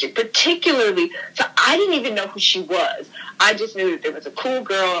industry, particularly. So I didn't even know who she was. I just knew that there was a cool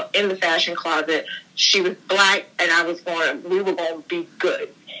girl in the fashion closet. She was black, and we were going to be good.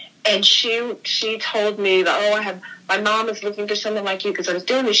 And she told me that, my mom is looking for someone like you, because I was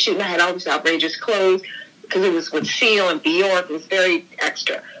doing this shoot and I had all these outrageous clothes because it was with Seal and Bjork. It was very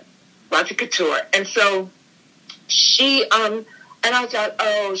extra, lots of couture. And so she, and I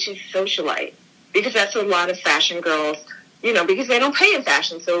thought, she's a socialite, because that's a lot of fashion girls, you know, because they don't pay in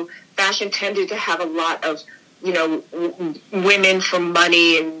fashion. So fashion tended to have a lot of, you know, women from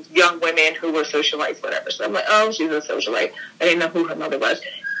money and young women who were socialites, whatever. So I'm like, she's a socialite. I didn't know who her mother was.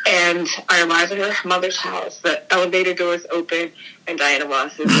 And I arrived at her mother's house. The elevator doors open, and Diana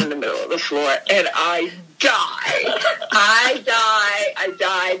Ross is in the middle of the floor. And I died. I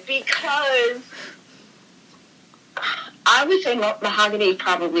died because I would say Mahogany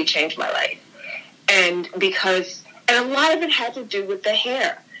probably changed my life. And a lot of it had to do with the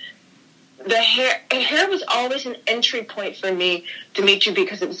hair. The hair was always an entry point for me to meet you,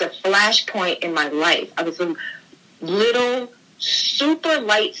 because it was a flashpoint in my life. I was a little, super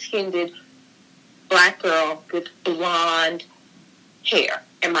light-skinned black girl with blonde hair.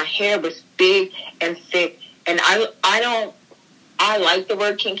 And my hair was big and thick. And I like the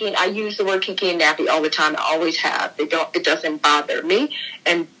word kinky. I use the word kinky and nappy all the time. I always have. It doesn't bother me.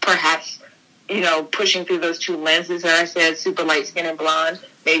 And perhaps, you know, pushing through those two lenses that I said, super light skin and blonde,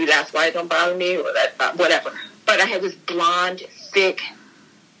 maybe that's why it don't bother me, or that's not, whatever. But I had this blonde, thick,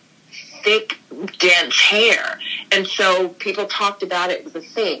 dense hair. And so people talked about it as a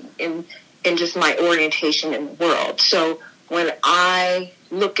thing in just my orientation in the world. So when I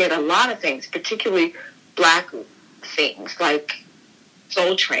look at a lot of things, particularly black things like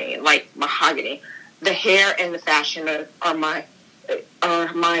Soul Train, like Mahogany, the hair and the fashion are my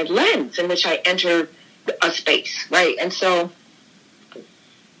lens in which I enter a space, right? And so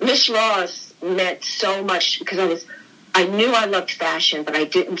Miss Ross meant so much, because I knew I loved fashion, but I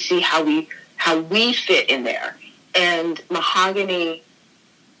didn't see how we fit in there. And Mahogany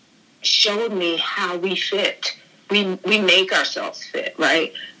showed me how we fit. We make ourselves fit,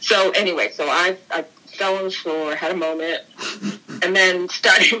 right? So anyway, so I fell on the floor, had a moment, and then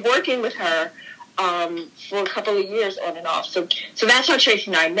started working with her for a couple of years on and off. So that's how Tracee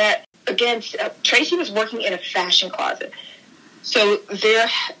and I met. Again, Tracee was working in a fashion closet. So there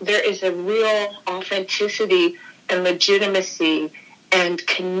is a real authenticity and legitimacy and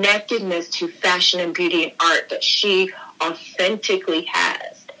connectedness to fashion and beauty and art that she authentically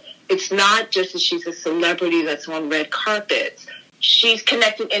has. It's not just that she's a celebrity that's on red carpets. She's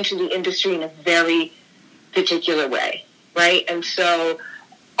connected into the industry in a very particular way, right? And so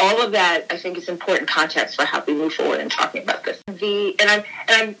all of that, I think, is important context for how we move forward in talking about this.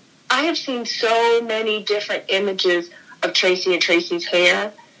 I have seen so many different images of Tracee and Tracee's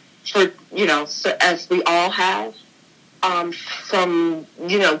hair, as we all have, from,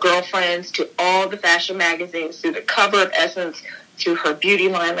 Girlfriends to all the fashion magazines, to the cover of Essence, to her beauty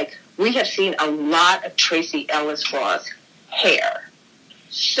line. Like, we have seen a lot of Tracee Ellis Ross hair.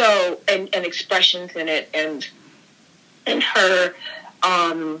 So, and expressions in it, and her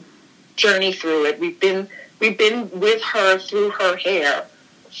journey through it. We've been with her through her hair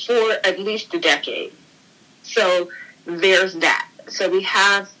for at least a decade. So there's that. So we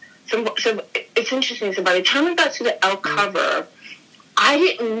have so it's interesting. So by the time we got to the Elle cover, I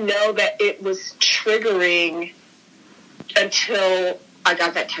didn't know that it was triggering until I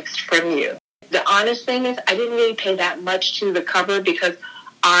got that text from you. The honest thing is, I didn't really pay that much to the cover because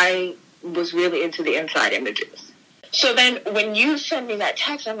I was really into the inside images. So then when you send me that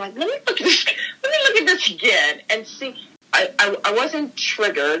text, I'm like, let me look at this again and see. I wasn't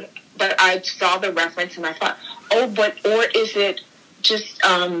triggered, but I saw the reference and I thought, or is it just,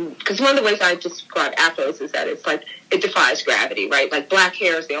 because one of the ways I describe afros is that it's like, it defies gravity, right? Like, black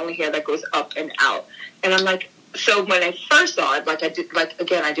hair is the only hair that goes up and out. And I'm like, so when I first saw it, I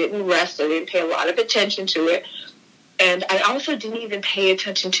didn't rest. I didn't pay a lot of attention to it. And I also didn't even pay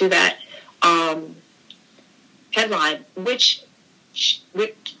attention to that headline, which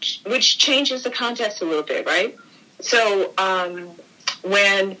which changes the context a little bit, right? So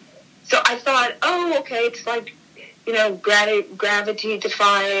so I thought, oh, okay, it's like, you know, gravity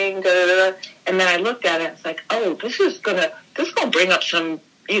defying, and then I looked at it, it's like, oh, this is gonna bring up some,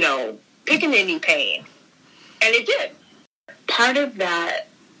 you know, pickaninny pain. And it did. Part of that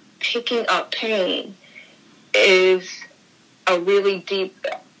picking up pain is a really deep,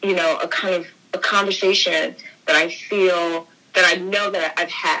 you know, a kind of a conversation that I feel, that I know that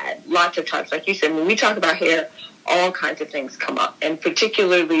I've had lots of times. Like you said, when we talk about hair, all kinds of things come up. And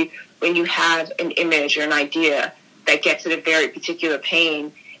particularly when you have an image or an idea that gets at a very particular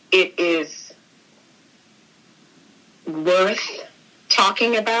pain, it is worth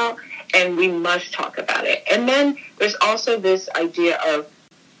talking about, and we must talk about it. And then there's also this idea of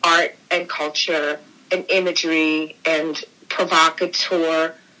art and culture and imagery and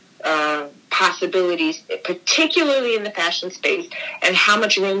provocateur possibilities, particularly in the fashion space, and how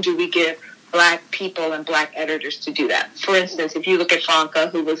much room do we give Black people and Black editors to do that. For instance, if you look at Franca,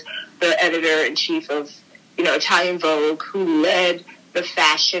 who was the editor-in-chief of, you know, Italian Vogue, who led the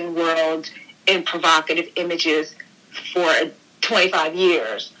fashion world in provocative images for 25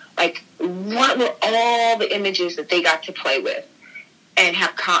 years, like, what were all the images that they got to play with and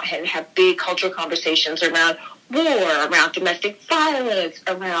have big cultural conversations around war, around domestic violence,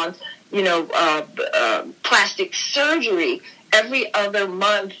 around, you know, plastic surgery. Every other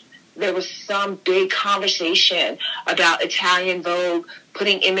month, there was some big conversation about Italian Vogue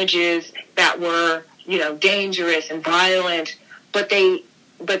putting images that were, you know, dangerous and violent, but they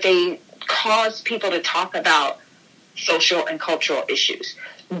caused people to talk about social and cultural issues.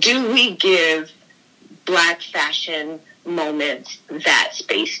 Do we give Black fashion moments that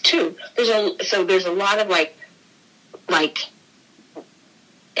space too? There's a lot of like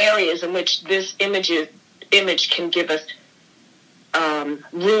areas in which this image can give us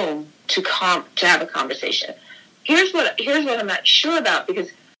room to have a conversation. Here's what I'm not sure about, because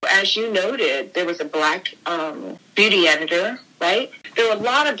as you noted, there was a Black beauty editor, right? There were a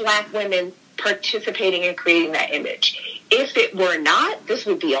lot of Black women participating in creating that image. If it were not, this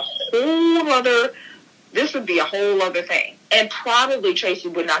would be a whole other thing. And probably Tracy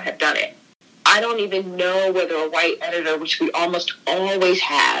would not have done it. I don't even know whether a white editor, which we almost always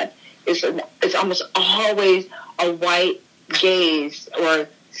had, it's almost always a white gaze or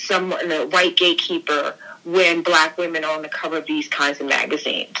a white gatekeeper when Black women are on the cover of these kinds of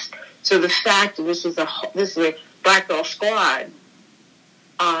magazines. So the fact that this is a Black Girl Squad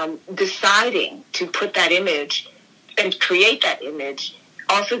deciding to put that image and create that image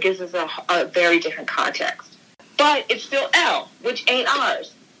also gives us a very different context. But it's still L, which ain't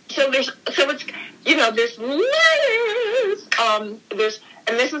ours. So it's, you know, there's layers. And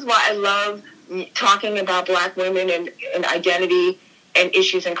this is why I love talking about Black women and identity and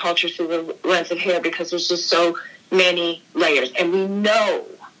issues and culture through the lens of hair, because there's just so many layers. And we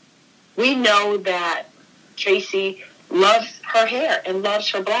know that Tracy loves her hair and loves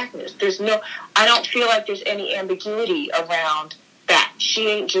her Blackness. I don't feel like there's any ambiguity around that. She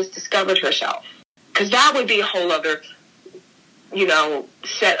ain't just discovered herself. Because that would be a whole other, you know,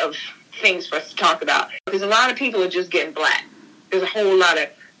 set of things for us to talk about. Because a lot of people are just getting Black. There's a whole lot of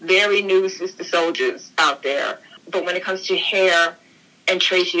very new sister soldiers out there. But when it comes to hair and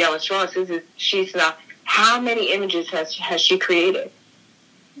Tracee Ellis Ross, she's not. How many images has she created?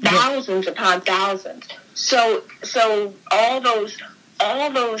 Thousands upon thousands. So all those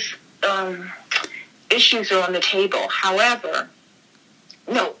issues are on the table. However,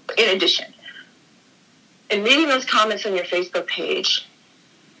 no. In addition, in reading those comments on your Facebook page,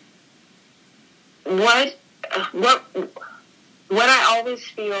 what I always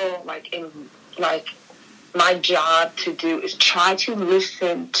feel like my job to do is try to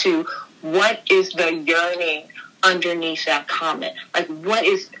listen to what is the yearning underneath that comment. Like, what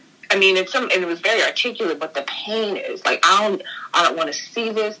is, I mean, and it was very articulate, but the pain is like, I don't want to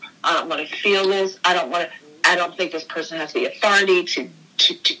see this. I don't want to feel this. I don't think this person has the authority to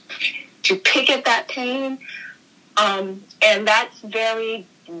pick at that pain. And that's very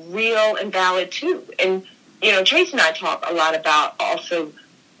real and valid too. And, you know, Trace and I talk a lot about also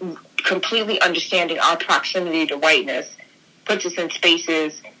completely understanding our proximity to whiteness puts us in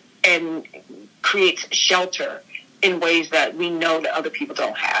spaces and creates shelter in ways that we know that other people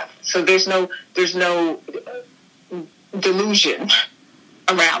don't have. So there's no delusion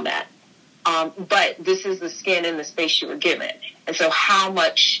around that. But this is the skin and the space you were given. And so how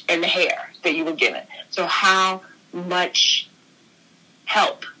much, and the hair that you were given. So how much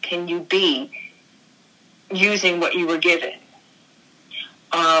help can you be using what you were given?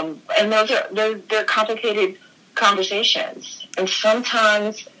 And they're complicated conversations. And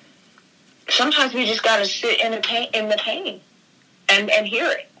sometimes we just got to sit in the pain and hear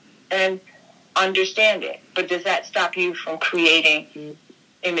it and understand it. But does that stop you from creating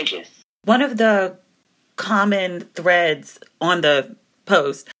images? One of the common threads on the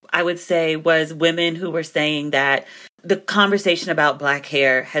post, I would say, was women who were saying that the conversation about Black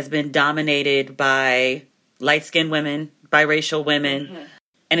hair has been dominated by light-skinned women, biracial women. Mm-hmm.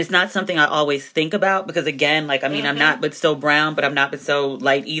 And it's not something I always think about because, again, like, I mean, I'm not but so brown, but I'm not but so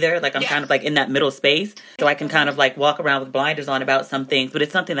light either. Like, I'm kind of like in that middle space. So I can kind of like walk around with blinders on about some things. But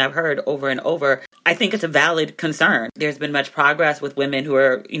it's something that I've heard over and over. I think it's a valid concern. There's been much progress with women who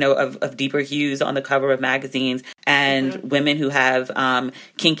are, you know, of deeper hues on the cover of magazines and women who have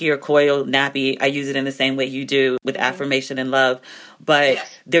kinky or coil nappy. I use it in the same way you do with affirmation and love. But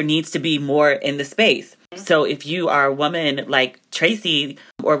there needs to be more in the space. So if you are a woman like Tracy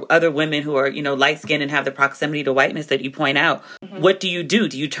or other women who are, you know, light-skinned and have the proximity to whiteness that you point out, what do you do?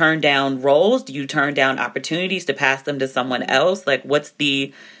 Do you turn down roles? Do you turn down opportunities to pass them to someone else? Like, what's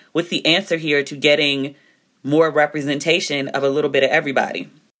the answer here to getting more representation of a little bit of everybody?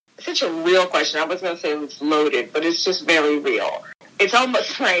 Such a real question. I was going to say it was loaded, but it's just very real. It's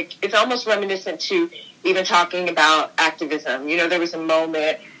almost reminiscent to even talking about activism. You know, there was a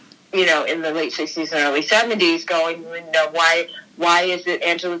moment, you know, in the late 60s and early 70s going, you know, why is it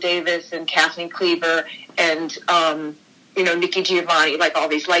Angela Davis and Kathleen Cleaver and, you know, Nikki Giovanni, like all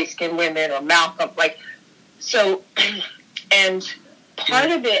these light-skinned women, or Malcolm, like, so, and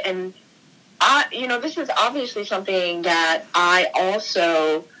part of it, and I, you know, this is obviously something that I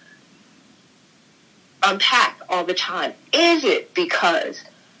also unpack all the time. Is it because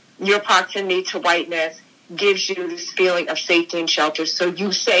your proximity to whiteness gives you this feeling of safety and shelter? So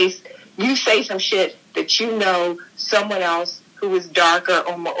you say some shit that you know someone else who is darker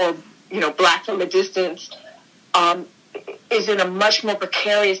or you know, Black from a distance is in a much more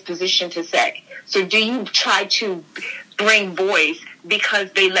precarious position to say. So do you try to bring voice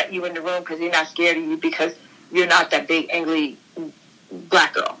because they let you in the room because they're not scared of you because you're not that big, angry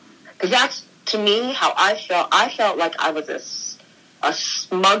Black girl? Because that's, to me, how I felt. I felt like I was a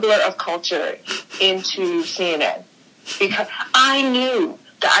smuggler of culture into CNN because I knew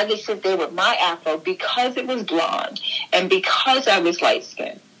that I could sit there with my afro because it was blonde and because I was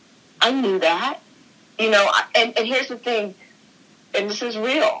light-skinned. I knew that, you know, and here's the thing, and this is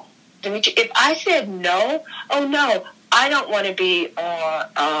real, Demetria, if I said no, I don't want to be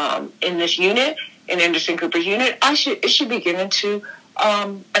in this unit, in Anderson Cooper's unit, it should be given to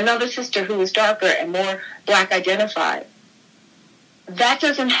another sister who is darker and more Black identified. That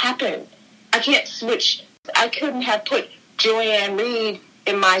doesn't happen. I can't switch. I couldn't have put Joanne Reed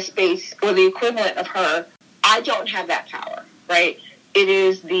in my space or the equivalent of her. I don't have that power, right? It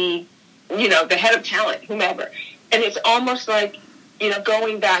is the head of talent, whomever. And it's almost like, you know,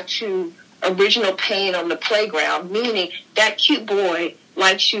 going back to original pain on the playground, meaning that cute boy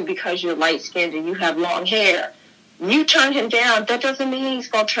likes you because you're light-skinned and you have long hair. You turn him down, that doesn't mean he's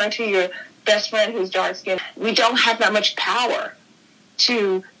going to turn to your best friend who's dark-skinned. We don't have that much power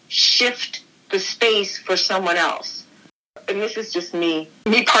to shift the space for someone else. And this is just me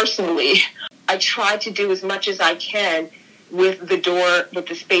personally. I try to do as much as I can with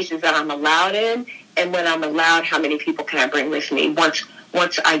the spaces that I'm allowed in, and when I'm allowed, how many people can I bring with me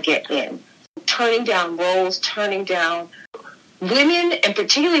once I get in. Turning down roles, turning down women, and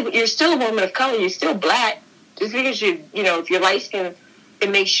particularly, you're still a woman of color, you're still Black. Just because if you're light-skinned, it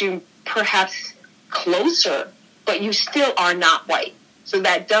makes you perhaps closer, but you still are not white. So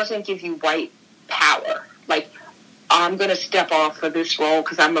that doesn't give you white power. Like, I'm going to step off for this role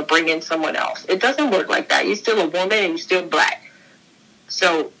because I'm going to bring in someone else. It doesn't work like that. You're still a woman and you're still Black.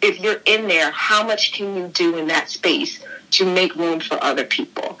 So if you're in there, how much can you do in that space to make room for other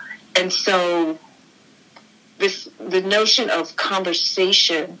people? And so the notion of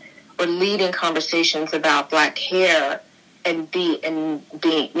conversation or leading conversations about Black hair and being,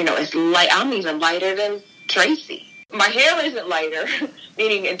 as light, I'm even lighter than Tracy. My hair isn't lighter,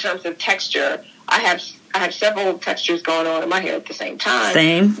 meaning in terms of texture. I have several textures going on in my hair at the same time.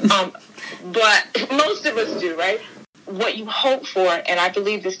 Same. But most of us do, right? What you hope for, and I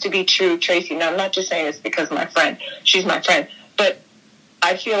believe this to be true, Tracy, now I'm not just saying this because of my friend, she's my friend, but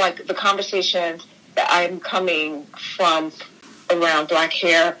I feel like the conversations that I'm coming from around Black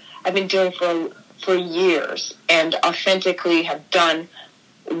hair, I've been doing for years, and authentically have done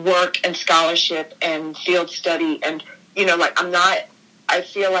work and scholarship and field study, and I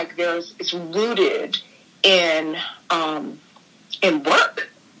feel like it's rooted in work.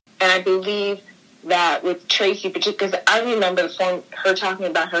 And I believe that with Tracy, because I remember her talking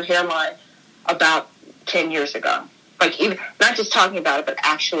about her hairline, about 10 years ago. Like, even not just talking about it, but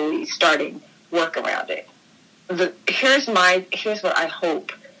actually starting work around it. Here's what I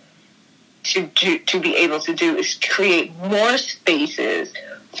hope to be able to do is create more spaces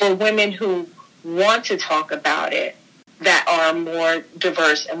for women who want to talk about it that are more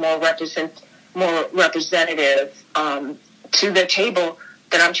diverse and more representative to the table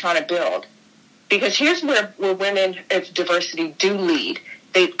that I'm trying to build. Because here's where women of diversity do lead.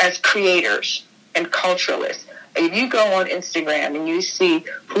 They, as creators and culturalists, if you go on Instagram and you see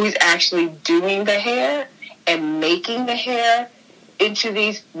who's actually doing the hair and making the hair into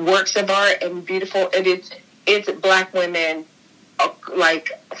these works of art and beautiful, it's Black women,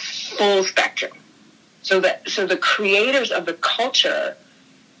 like full spectrum. So the creators of the culture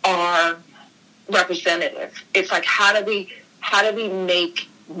are representative. It's like, how do we make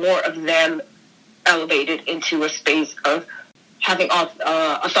more of them elevated into a space of having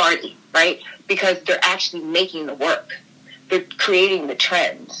authority, right? Because they're actually making the work. They're creating the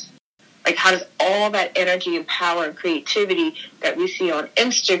trends. Like, how does all that energy and power and creativity that we see on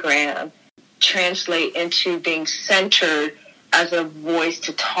Instagram translate into being centered as a voice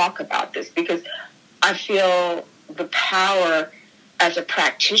to talk about this? Because I feel the power as a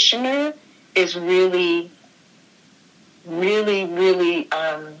practitioner is really, really, really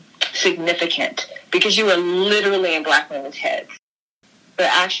significant, because you are literally in Black women's heads. The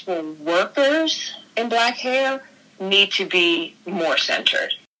actual workers in Black hair need to be more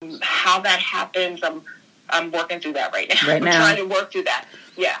centered. How that happens, I'm working through that right now. I'm trying to work through that.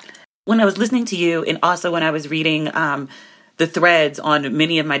 Yeah. When I was listening to you, and also when I was reading the threads on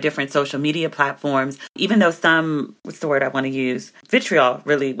many of my different social media platforms, even though some, what's the word I want to use, vitriol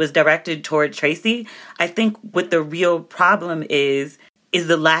really was directed toward Tracy, I think what the real problem is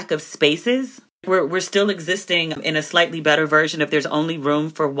the lack of spaces. We're still existing in a slightly better version if there's only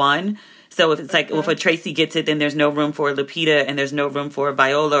room for one. So if it's like, if a Tracy gets it, then there's no room for a Lupita, and there's no room for a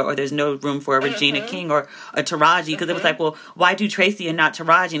Viola, or there's no room for a Regina King or a Taraji. Because it was like, well, why do Tracy and not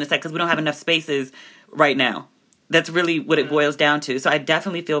Taraji? And it's like, because we don't have enough spaces right now. That's really what it boils down to. So I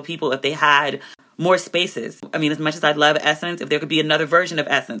definitely feel people, if they had more spaces. I mean, as much as I love Essence, if there could be another version of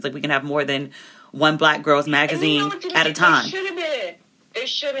Essence, like we can have more than one Black girls magazine at a time. It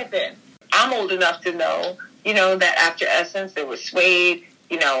should have been. I'm old enough to know, that after Essence, there was Suede,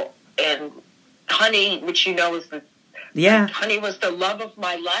 and Honey, which was Honey was the love of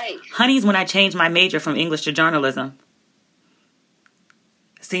my life. Honey's when I changed my major from English to journalism.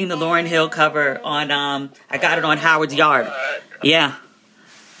 Seeing the Lauryn Hill cover on, I got it on Howard's Yard. God. Yeah.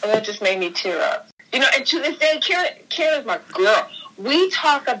 Well, that just made me tear up. And to this day, Kara's my girl. We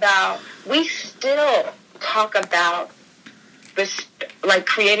still talk about this, like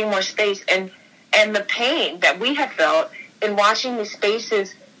creating more space and the pain that we have felt in watching these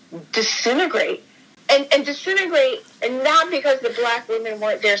spaces disintegrate and disintegrate, and not because the Black women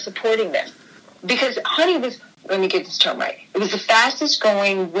weren't there supporting them, because Honey was, let me get this term right, it was the fastest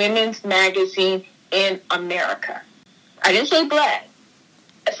growing women's magazine in America. I didn't say Black,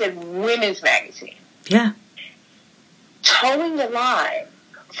 I said women's magazine. Yeah. Towing the line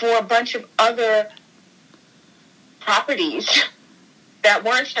for a bunch of other properties that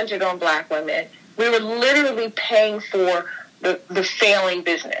weren't centered on Black women. We were literally paying for the failing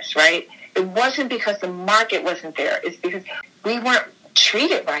business, right? It wasn't because the market wasn't there. It's because we weren't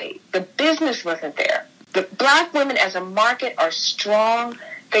treated right. The business wasn't there. The Black women as a market are strong.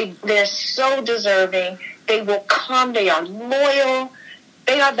 They're so deserving. They will come. They are loyal.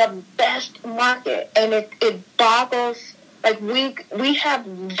 They are the best market. And it boggles. Like, we have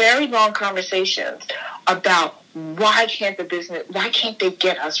very long conversations about why can't they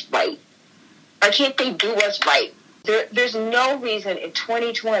get us right? Why can't they do us right? There's no reason in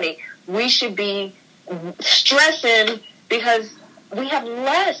 2020 we should be stressing because we have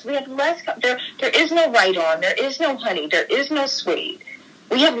less. There is no Right On. There is no Honey. There is no Suede.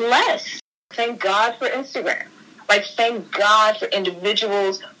 We have less. Thank God for Instagram. Like, thank God for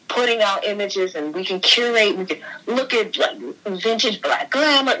individuals putting out images, and we can curate. We can look at like vintage Black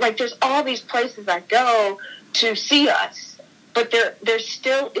glamour. Like, there's all these places I go to see us, but there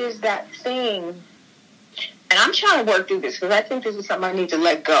still is that thing. And I'm trying to work through this because I think this is something I need to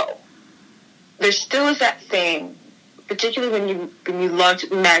let go. There still is that thing, particularly when you loved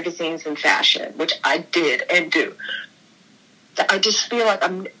magazines and fashion, which I did and do. I just feel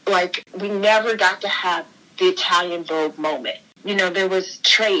like we never got to have the Italian Vogue moment. There was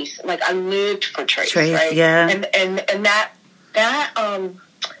Trace. Like, I lived for Trace, right? Yeah. And that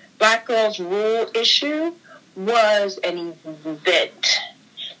Black Girls Rule issue was an event.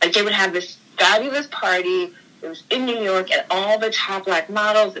 Like, they would have this fabulous party It was in New York, and all the top black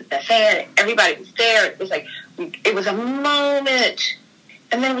models at the fan, everybody was there. It was like, it was a moment,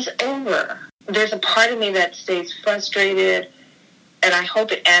 and then it was over. There's a part of me that stays frustrated, and I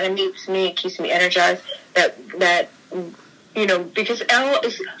hope it animates me, it keeps me energized, that you know, because Elle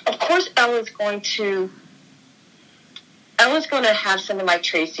is going to have someone like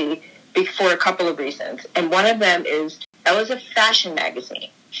Tracy for a couple of reasons. And one of them is Elle is a fashion magazine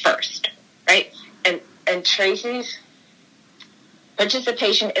first, right? And Tracy's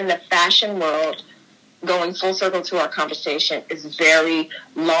participation in the fashion world, going full circle to our conversation, is very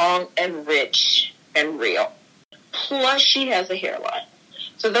long and rich and real. Plus, she has a hairline.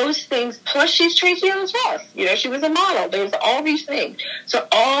 So those things, plus she's Tracy Ellis Ross. You know, she was a model. There's all these things. So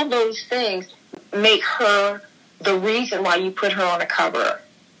all those things make her the reason why you put her on a cover,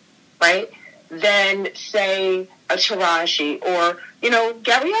 right? Then say a Taraji, or, you know,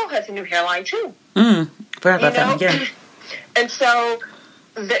 Gabrielle has a new hairline too. Forgot about that. Yeah. And so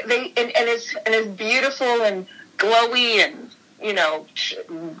it's beautiful and glowy, and, you know,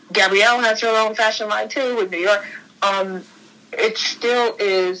 Gabrielle has her own fashion line too with New York. It still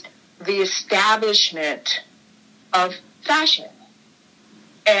is the establishment of fashion,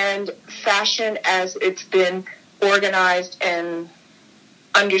 and fashion as it's been organized and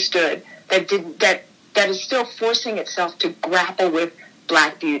understood, that is still forcing itself to grapple with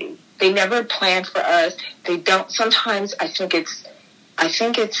Black beauty. They never planned for us. They don't. Sometimes I think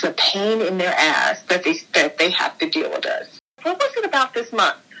it's a pain in their ass that they have to deal with us. What was it about this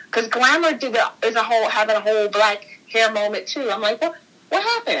month? Because Glamour having a whole Black hair moment too. I'm like, what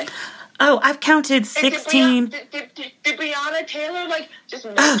happened? Oh, I've counted 16. Did Breonna Taylor just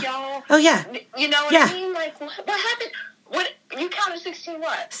make y'all? Oh yeah. You know what I mean? Like, what happened? What, you counted 16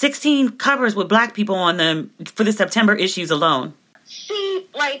 what? 16 covers with Black people on them for the September issues alone. See,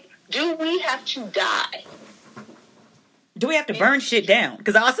 do we have to die? Do we have to burn shit down?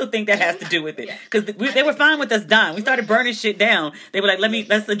 Because I also think that has to do with it. Because they were fine with us dying. We started burning shit down. They were like,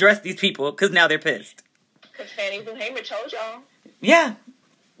 let's address these people, because now they're pissed. Because Fannie Lou Hamer told y'all. Yeah.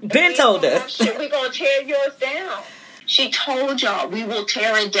 Ben told us. We're going to tear yours down. She told y'all, we will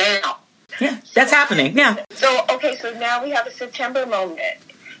tear it down. Yeah, that's happening. Yeah. So now we have a September moment.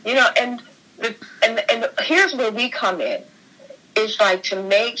 You know, and here's where we come in. It's to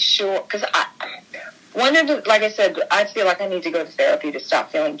make sure, because like I said, I feel like I need to go to therapy to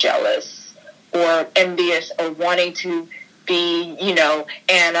stop feeling jealous or envious or wanting to be, you know,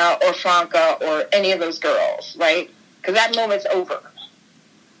 Anna or Franca or any of those girls, right? Because that moment's over.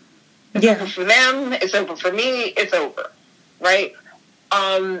 It's over for them. It's over for me. It's over, right?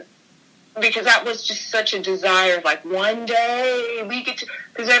 Because that was just such a desire. One day we get to.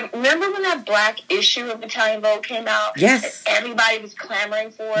 Because I remember when that Black issue of Italian Vogue came out. Yes. And everybody was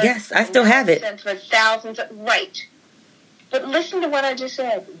clamoring for it. Yes, I still have it. For thousands. Right. But listen to what I just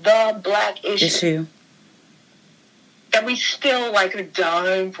said. The Black issue. That we still are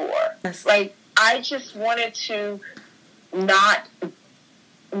dying for. Yes. I just wanted to not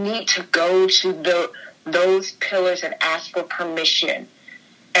need to go to those pillars and ask for permission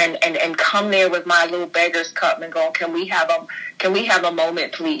and come there with my little beggar's cup and go, can we have a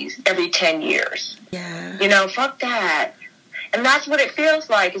moment, please, every 10 years? Yeah. You know, fuck that. And that's what it feels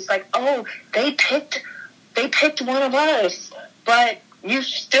like. It's oh, they picked one of us, but you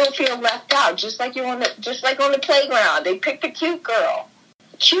still feel left out, just like on the playground. They picked a cute girl.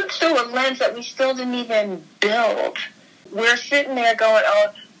 Cute through a lens that we still didn't even build. We're sitting there going, oh,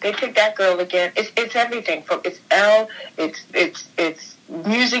 they picked that girl again. It's everything. It's Elle. It's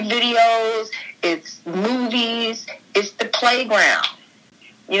music videos. It's movies. It's the playground.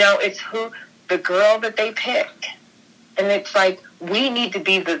 You know, it's the girl that they picked. And it's we need to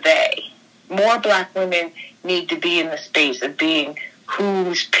be the they. More Black women need to be in the space of being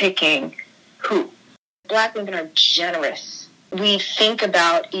who's picking who. Black women are generous. We think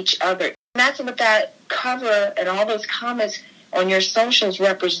about each other. And that's what that cover and all those comments on your socials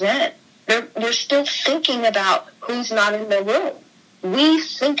represent. We're still thinking about who's not in the room. We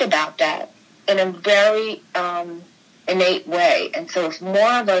think about that in a very innate way. And so if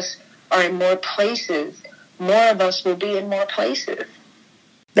more of us are in more places, more of us will be in more places.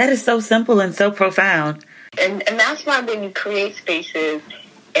 That is so simple and so profound. And that's why when you create spaces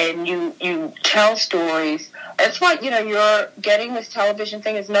and you tell stories, that's why, you're getting this television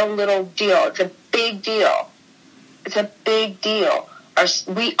thing is no little deal. It's a big deal. It's a big deal.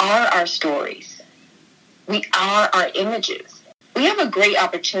 We are our stories. We are our images. We have a great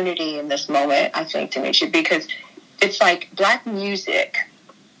opportunity in this moment, I think, Demetria, because it's Black music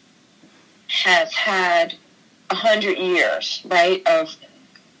has had 100 years, right, of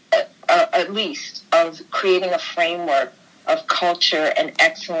at least, of creating a framework of culture and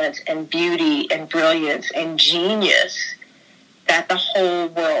excellence and beauty and brilliance and genius that the whole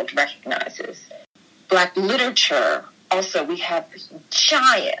world recognizes. Black literature, also, we have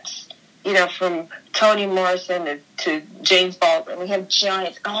giants, from Toni Morrison to James Baldwin. We have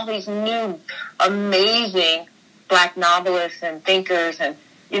giants, all these new, amazing Black novelists and thinkers. And,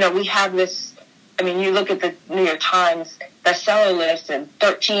 we have this, you look at the New York Times bestseller list, and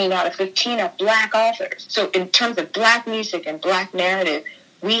 13 out of 15 are Black authors. So in terms of Black music and Black narrative,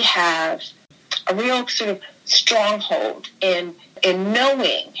 we have a real sort of stronghold in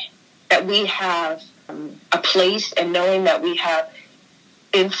knowing that we have a place, and knowing that we have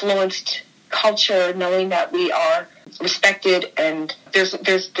influenced culture, knowing that we are respected, and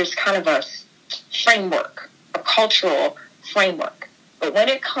there's kind of a framework, a cultural framework. But when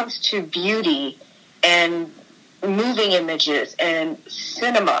it comes to beauty and moving images and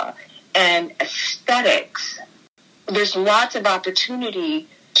cinema and aesthetics, there's lots of opportunity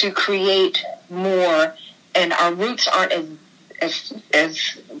to create more, and our roots aren't as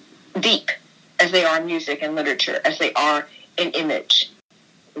deep as they are in music and literature, as they are in image.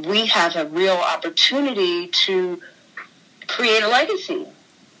 We have a real opportunity to create a legacy.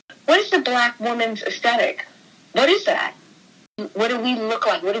 What is the Black woman's aesthetic? What is that? What do we look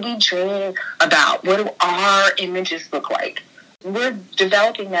like? What do we dream about? What do our images look like? We're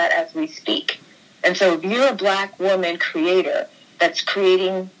developing that as we speak. And so if you're a Black woman creator that's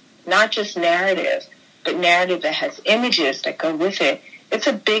creating not just narrative, but narrative that has images that go with it, it's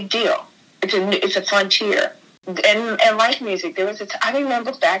a big deal. It's a frontier. And like music, there was I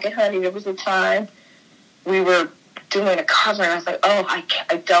remember back at Honey, there was a time we were doing a cover, and I was like, oh, I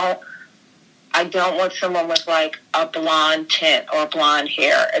don't want someone with like a blonde tint or blonde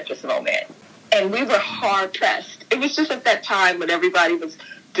hair at this moment. And we were hard pressed. It was just at that time when everybody was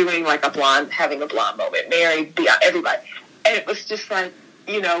doing like having a blonde moment. Mary, Beyonce, everybody. And it was just like,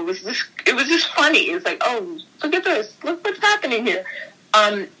 it was just funny. It was like, oh, look at this. Look what's happening here.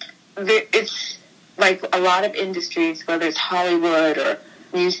 It's like a lot of industries, whether it's Hollywood or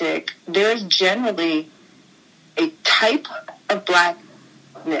music, there's generally a type of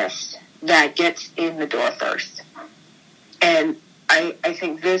Blackness that gets in the door first. And I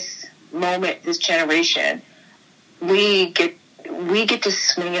think this moment, this generation, we get to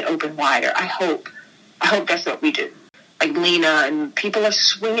swing it open wider. I hope that's what we do. Like Lena, and people are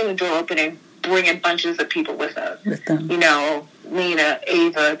swinging the door open and bringing bunches of people with us. With them. Lena,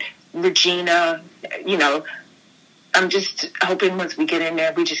 Ava, Regina, I'm just hoping once we get in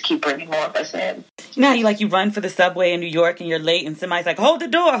there, we just keep bringing more of us in. How you run for the subway in New York and you're late and somebody's like, hold the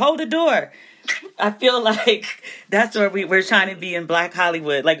door. I feel like that's where we're trying to be in Black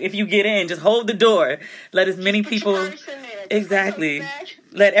Hollywood. Like, if you get in, just hold the door. Let as many people... Exactly.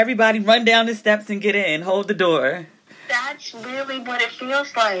 Let everybody run down the steps and get in. Hold the door. That's really what it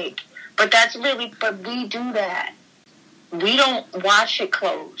feels like. But we do that. We don't watch it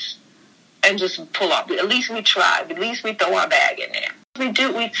close and just pull up. At least we try. At least we throw our bag in there.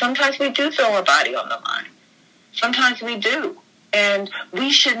 Sometimes we do throw our body on the line. Sometimes we do. And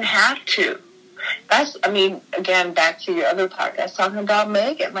we shouldn't have to. Again, back to your other podcast talking about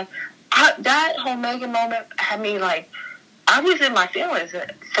Megan. Like, that whole Megan moment had me like, I was in my feelings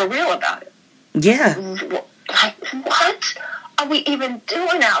for real about it. Yeah. Like, what are we even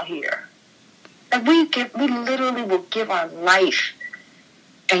doing out here? Like, we literally will give our life,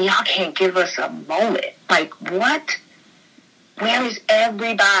 and y'all can't give us a moment. Like, what? Where is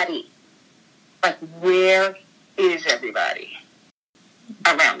everybody? Like, where is everybody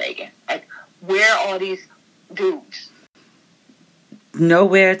around Megan? Like, where are all these dudes?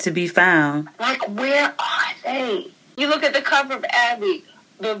 Nowhere to be found. Like, where are they? You look at the cover of Abby,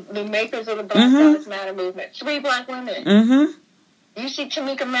 the makers of the Black Lives Matter movement. 3 Black women. Mm-hmm. You see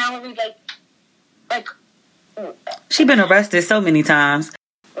Tamika Mallory, like... She's been arrested so many times.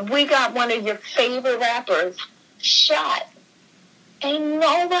 We got one of your favorite rappers shot. Ain't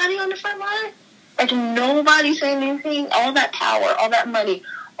nobody on the front line. Like, nobody saying anything. All that power, all that money,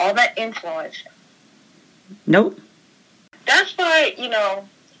 all that influence. Nope. That's why,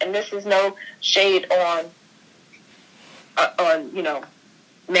 and this is no shade on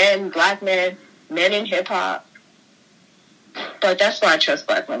men, Black men in hip hop. But that's why I trust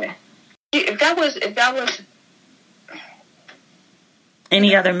Black women. If that was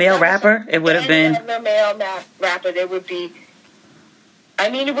any other male rapper, it would have been... Any other male rapper, there would be...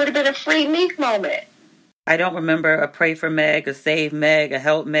 it would have been a Free Meek moment. I don't remember a Pray for Meg, a Save Meg, a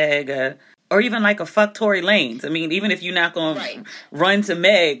Help Meg, Or even like a fuck Tory Lanez. I mean, even if you're not going to run to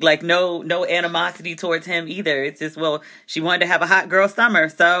Meg, like no animosity towards him either. It's just, well, she wanted to have a hot girl summer.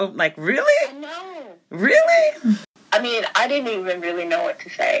 So, like, really? I know. Really? I mean, I didn't even really know what to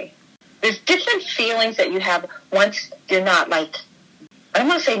say. There's different feelings that you have once you're not, like, I don't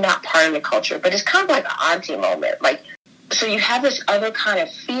want to say not part of the culture, but it's kind of like an auntie moment. Like, so you have this other kind of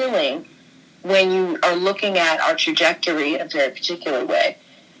feeling when you are looking at our trajectory in a very particular way.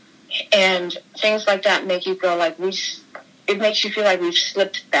 And things like that make you go like, it makes you feel like we've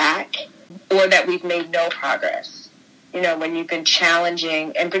slipped back or that we've made no progress. You know, when you've been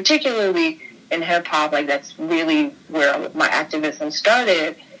challenging, and particularly in hip hop, like that's really where my activism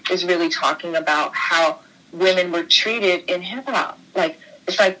started, is really talking about how women were treated in hip hop. Like,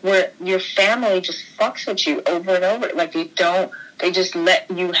 it's like where your family just fucks with you over and over. Like they just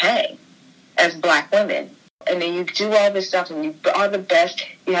let you hang as black women. And then you do all this stuff and you are the best.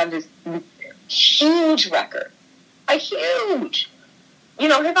 You have this huge record. A huge. You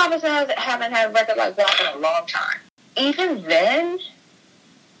know, hip hop haven't had a record like that in a long time. Even then,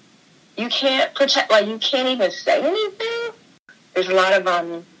 you can't protect, like you can't even say anything. There's a lot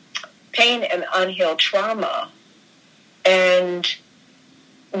of pain and unhealed trauma. And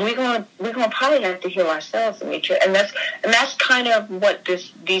we're gonna probably have to heal ourselves, Demetria. And that's kind of what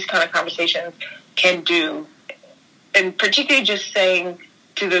these kind of conversations can do. And particularly just saying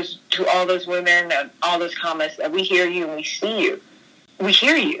to all those women and all those comments that we hear you and we see you. We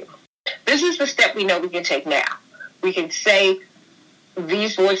hear you. This is the step we know we can take now. We can say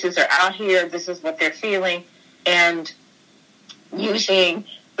these voices are out here, this is what they're feeling, and using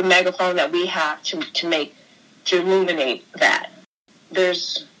the megaphone that we have to illuminate that.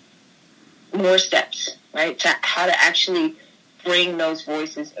 There's more steps, right, to how to actually bring those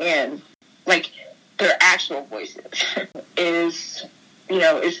voices in. Like, their actual voices is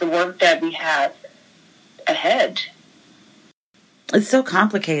the work that we have ahead. It's so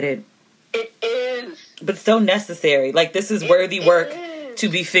complicated. It is. But so necessary. Like, this is worthy work to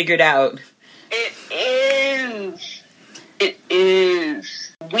be figured out. It is. It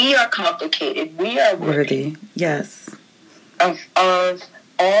is. We are complicated. We are worthy. Yes. Of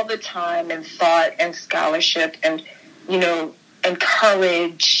all the time and thought and scholarship and, and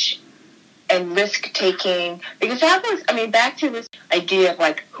courage and risk-taking, because that was, back to this idea of,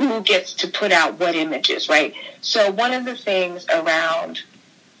 like, who gets to put out what images, right? So one of the things around,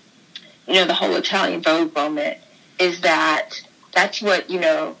 the whole Italian Vogue moment is that's what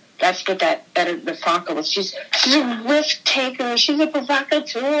that Edith Franco was. She's a risk-taker. She's a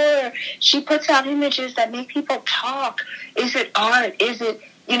provocateur. She puts out images that make people talk. Is it art? Is it,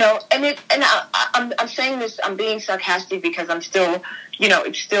 I'm saying this, I'm being sarcastic because I'm still,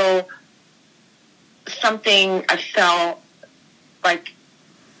 it's still something I felt like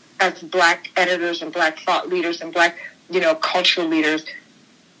as black editors and black thought leaders and black, cultural leaders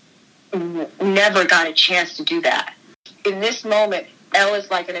never got a chance to do that. In this moment, Elle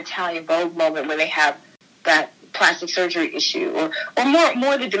is like an Italian Vogue moment where they have that plastic surgery issue or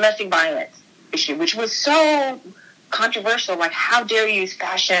more the domestic violence issue, which was so controversial. Like, how dare you use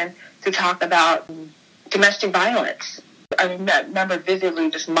fashion to talk about domestic violence? I remember vividly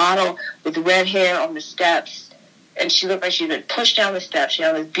this model with red hair on the steps, and she looked like she'd been pushed down the steps. She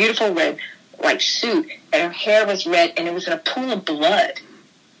had this beautiful red, like, suit, and her hair was red, and it was in a pool of blood.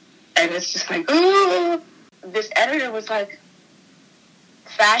 And it's just like, ooh. This editor was like,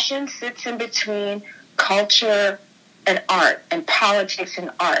 fashion sits in between culture and art, and politics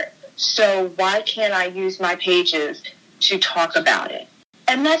and art. So why can't I use my pages to talk about it?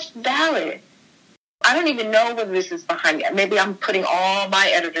 And that's valid. I don't even know whether this is behind it. Maybe I'm putting all my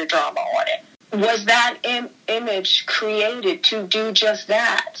editor drama on it. Was that image created to do just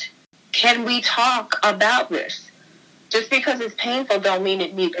that? Can we talk about this? Just because it's painful don't mean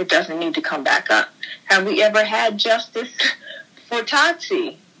it doesn't need to come back up. Have we ever had justice for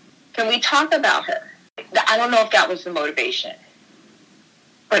Tati? Can we talk about her? I don't know if that was the motivation,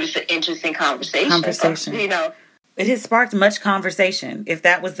 but it's an interesting conversation. It has sparked much conversation. If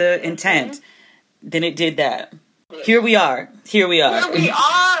that was the intent, then it did that. Here we are. Here we are. And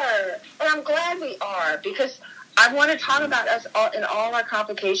I'm glad we are, because I want to talk about us all in all our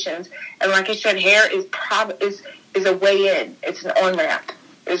complications. And like I said, hair is a way in. It's an on-ramp.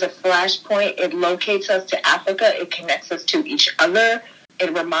 It's a flashpoint. It locates us to Africa. It connects us to each other.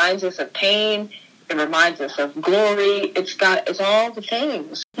 It reminds us of pain. It reminds us of glory. It's all the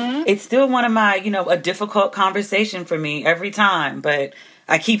things. Mm-hmm. It's still one of my, a difficult conversation for me every time, but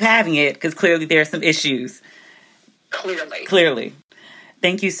I keep having it because clearly there are some issues. Clearly.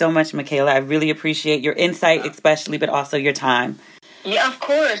 Thank you so much, Michaela. I really appreciate your insight, especially, but also your time. Yeah, of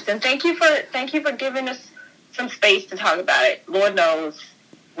course. And thank you for giving us some space to talk about it. Lord knows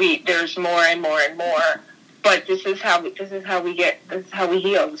there's more and more and more. But this is how we heal. This is how we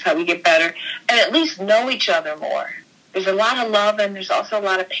get better and at least know each other more. There's a lot of love and there's also a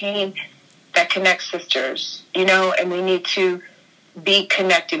lot of pain that connects sisters, and we need to be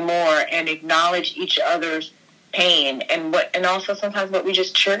connected more and acknowledge each other's pain and also sometimes what we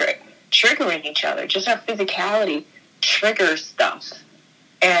just triggering each other. Just our physicality triggers stuff.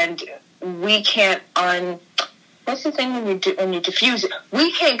 And we can't what's the thing when you diffuse it?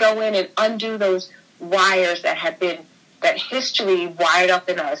 We can't go in and undo those wires that history wired up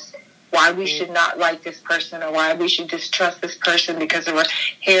in us, why we should not like this person or why we should distrust this person because of our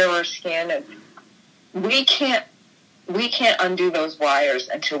hair or skin. And we can't undo those wires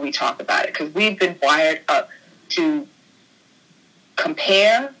until we talk about it, because we've been wired up to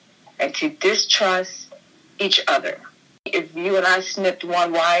compare and to distrust each other. If you and I snipped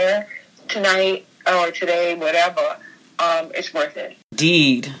one wire tonight or today, whatever, it's worth it.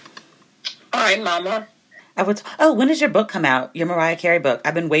 Indeed. All right, Mama. When does your book come out? Your Mariah Carey book.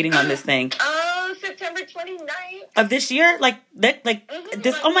 I've been waiting on this thing. September 29th. Of this year? This.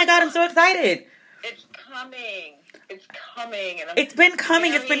 Oh my God, I'm so excited. It's coming. And it's been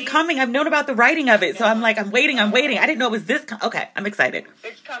coming. I've known about the writing of it. So I'm waiting. I didn't know it was this. Okay, I'm excited.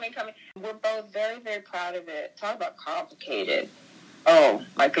 It's coming. We're both very, very proud of it. Talk about complicated. Oh,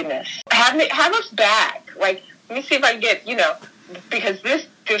 my goodness. Have us back. Let me see if I can get, because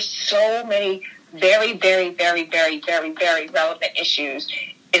there's so many very, very, very, very, very, very relevant issues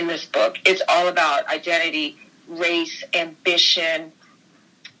in this book. It's all about identity, race, ambition,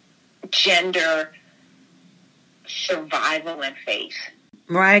 gender, survival, and faith.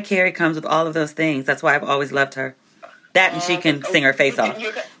 Mariah Carey comes with all of those things. That's why I've always loved her. That and she can sing her face off.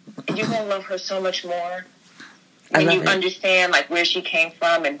 You're going to love her so much more when you understand where she came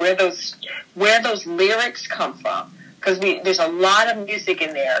from and where those lyrics come from. Because there's a lot of music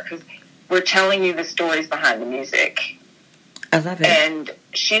in there, because we're telling you the stories behind the music. I love it. And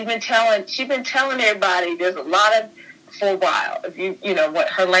she's been telling everybody there's a lot of, for a while. If you know what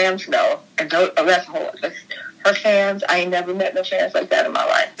her lambs know, and that's her fans. I ain't never met no fans like that in my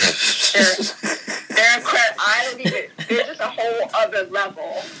life. They're incredible. There's just a whole other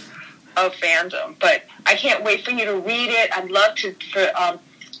level of fandom. But I can't wait for you to read it. I'd love to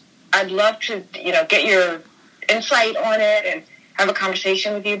get your insight on it and have a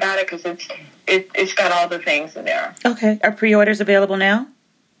conversation with you about it, because it's got all the things in there. Okay. Are pre-orders available now?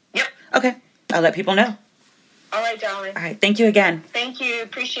 Yep. Okay. I'll let people know. All right, darling. All right. Thank you again. Thank you.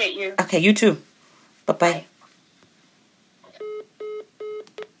 Appreciate you. Okay. You too. Bye-bye.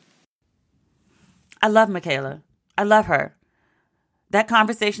 I love Michaela. I love her. That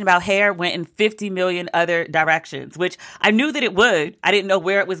conversation about hair went in 50 million other directions, which I knew that it would. I didn't know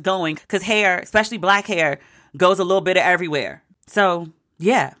where it was going, because hair, especially black hair, goes a little bit of everywhere. So,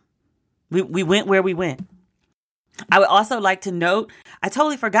 yeah, we went where we went. I would also like to note, I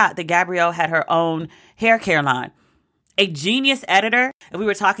totally forgot that Gabrielle had her own hair care line. A genius editor, and we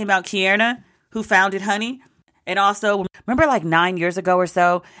were talking about Kierna, who founded Honey. And also, remember 9 years ago or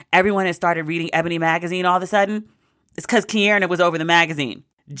so, everyone had started reading Ebony magazine all of a sudden? It's because Kierna was over the magazine.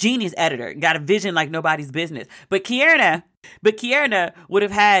 Genius editor, got a vision like nobody's business. But Kierna would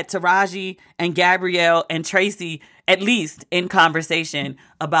have had Taraji and Gabrielle and Tracy at least in conversation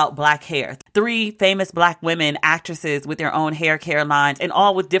about black hair. 3 famous black women, actresses with their own hair care lines, and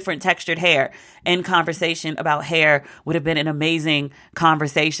all with different textured hair, in conversation about hair would have been an amazing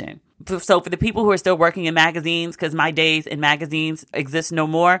conversation. So for the people who are still working in magazines, because my days in magazines exist no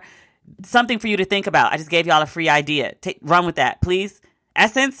more, something for you to think about. I just gave y'all a free idea. Run with that, please.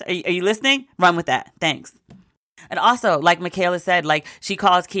 Essence, are you listening? Run with that. Thanks. And also, like Michaela said, she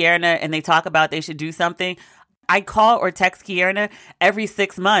calls Kierna and they talk about they should do something. I call or text Kierna every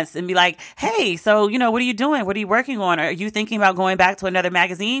 6 months and be like, hey, so, what are you doing? What are you working on? Are you thinking about going back to another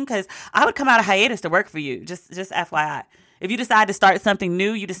magazine? Because I would come out of hiatus to work for you. Just FYI. If you decide to start something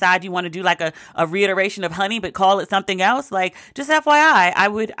new, you decide you want to do a reiteration of Honey, but call it something else, just FYI,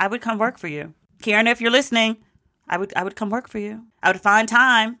 I would come work for you. Kierna, if you're listening, I would come work for you. I would find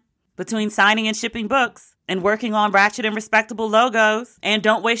time between signing and shipping books and working on ratchet and respectable logos and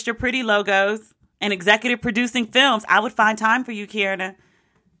don't waste your pretty logos and executive producing films. I would find time for you, Kierna.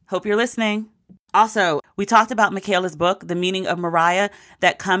 Hope you're listening. Also, we talked about Michaela's book, The Meaning of Mariah,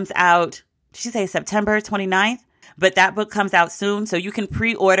 that comes out, did she say September 29th? But that book comes out soon, so you can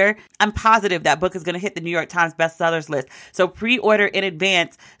pre-order. I'm positive that book is going to hit the New York Times bestsellers list. So pre-order in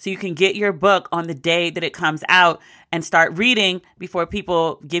advance so you can get your book on the day that it comes out and start reading before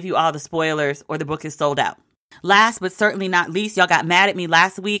people give you all the spoilers or the book is sold out. Last but certainly not least, y'all got mad at me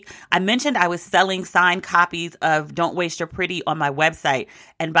last week. I mentioned I was selling signed copies of Don't Waste Your Pretty on my website.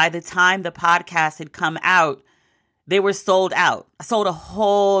 And by the time the podcast had come out, they were sold out. I sold a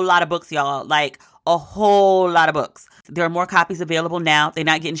whole lot of books, y'all, like a whole lot of books. There are more copies available now. They're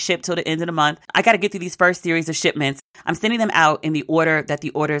not getting shipped till the end of the month. I got to get through these first series of shipments. I'm sending them out in the order that the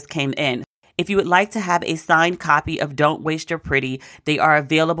orders came in. If you would like to have a signed copy of Don't Waste Your Pretty, they are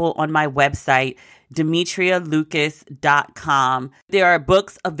available on my website, DemetriaLucas.com. There are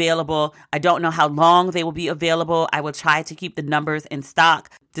books available. I don't know how long they will be available. I will try to keep the numbers in stock.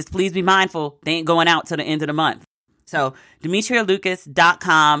 Just please be mindful, they ain't going out till the end of the month. So,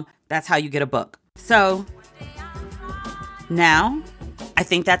 DemetriaLucas.com, that's how you get a book. So, now, I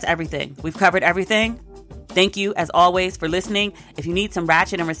think that's everything. We've covered everything. Thank you, as always, for listening. If you need some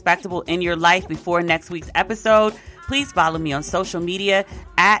ratchet and respectable in your life before next week's episode, please follow me on social media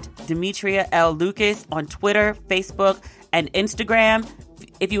at Demetria L. Lucas on Twitter, Facebook, and Instagram.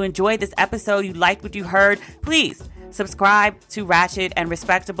 If you enjoyed this episode, you liked what you heard, please subscribe to Ratchet and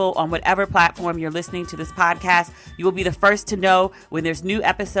Respectable on whatever platform you're listening to this podcast. You will be the first to know when there's new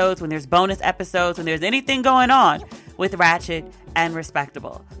episodes, when there's bonus episodes, when there's anything going on with Ratchet and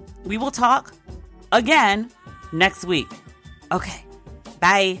Respectable. We will talk again next week. Okay,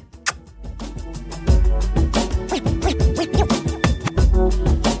 bye.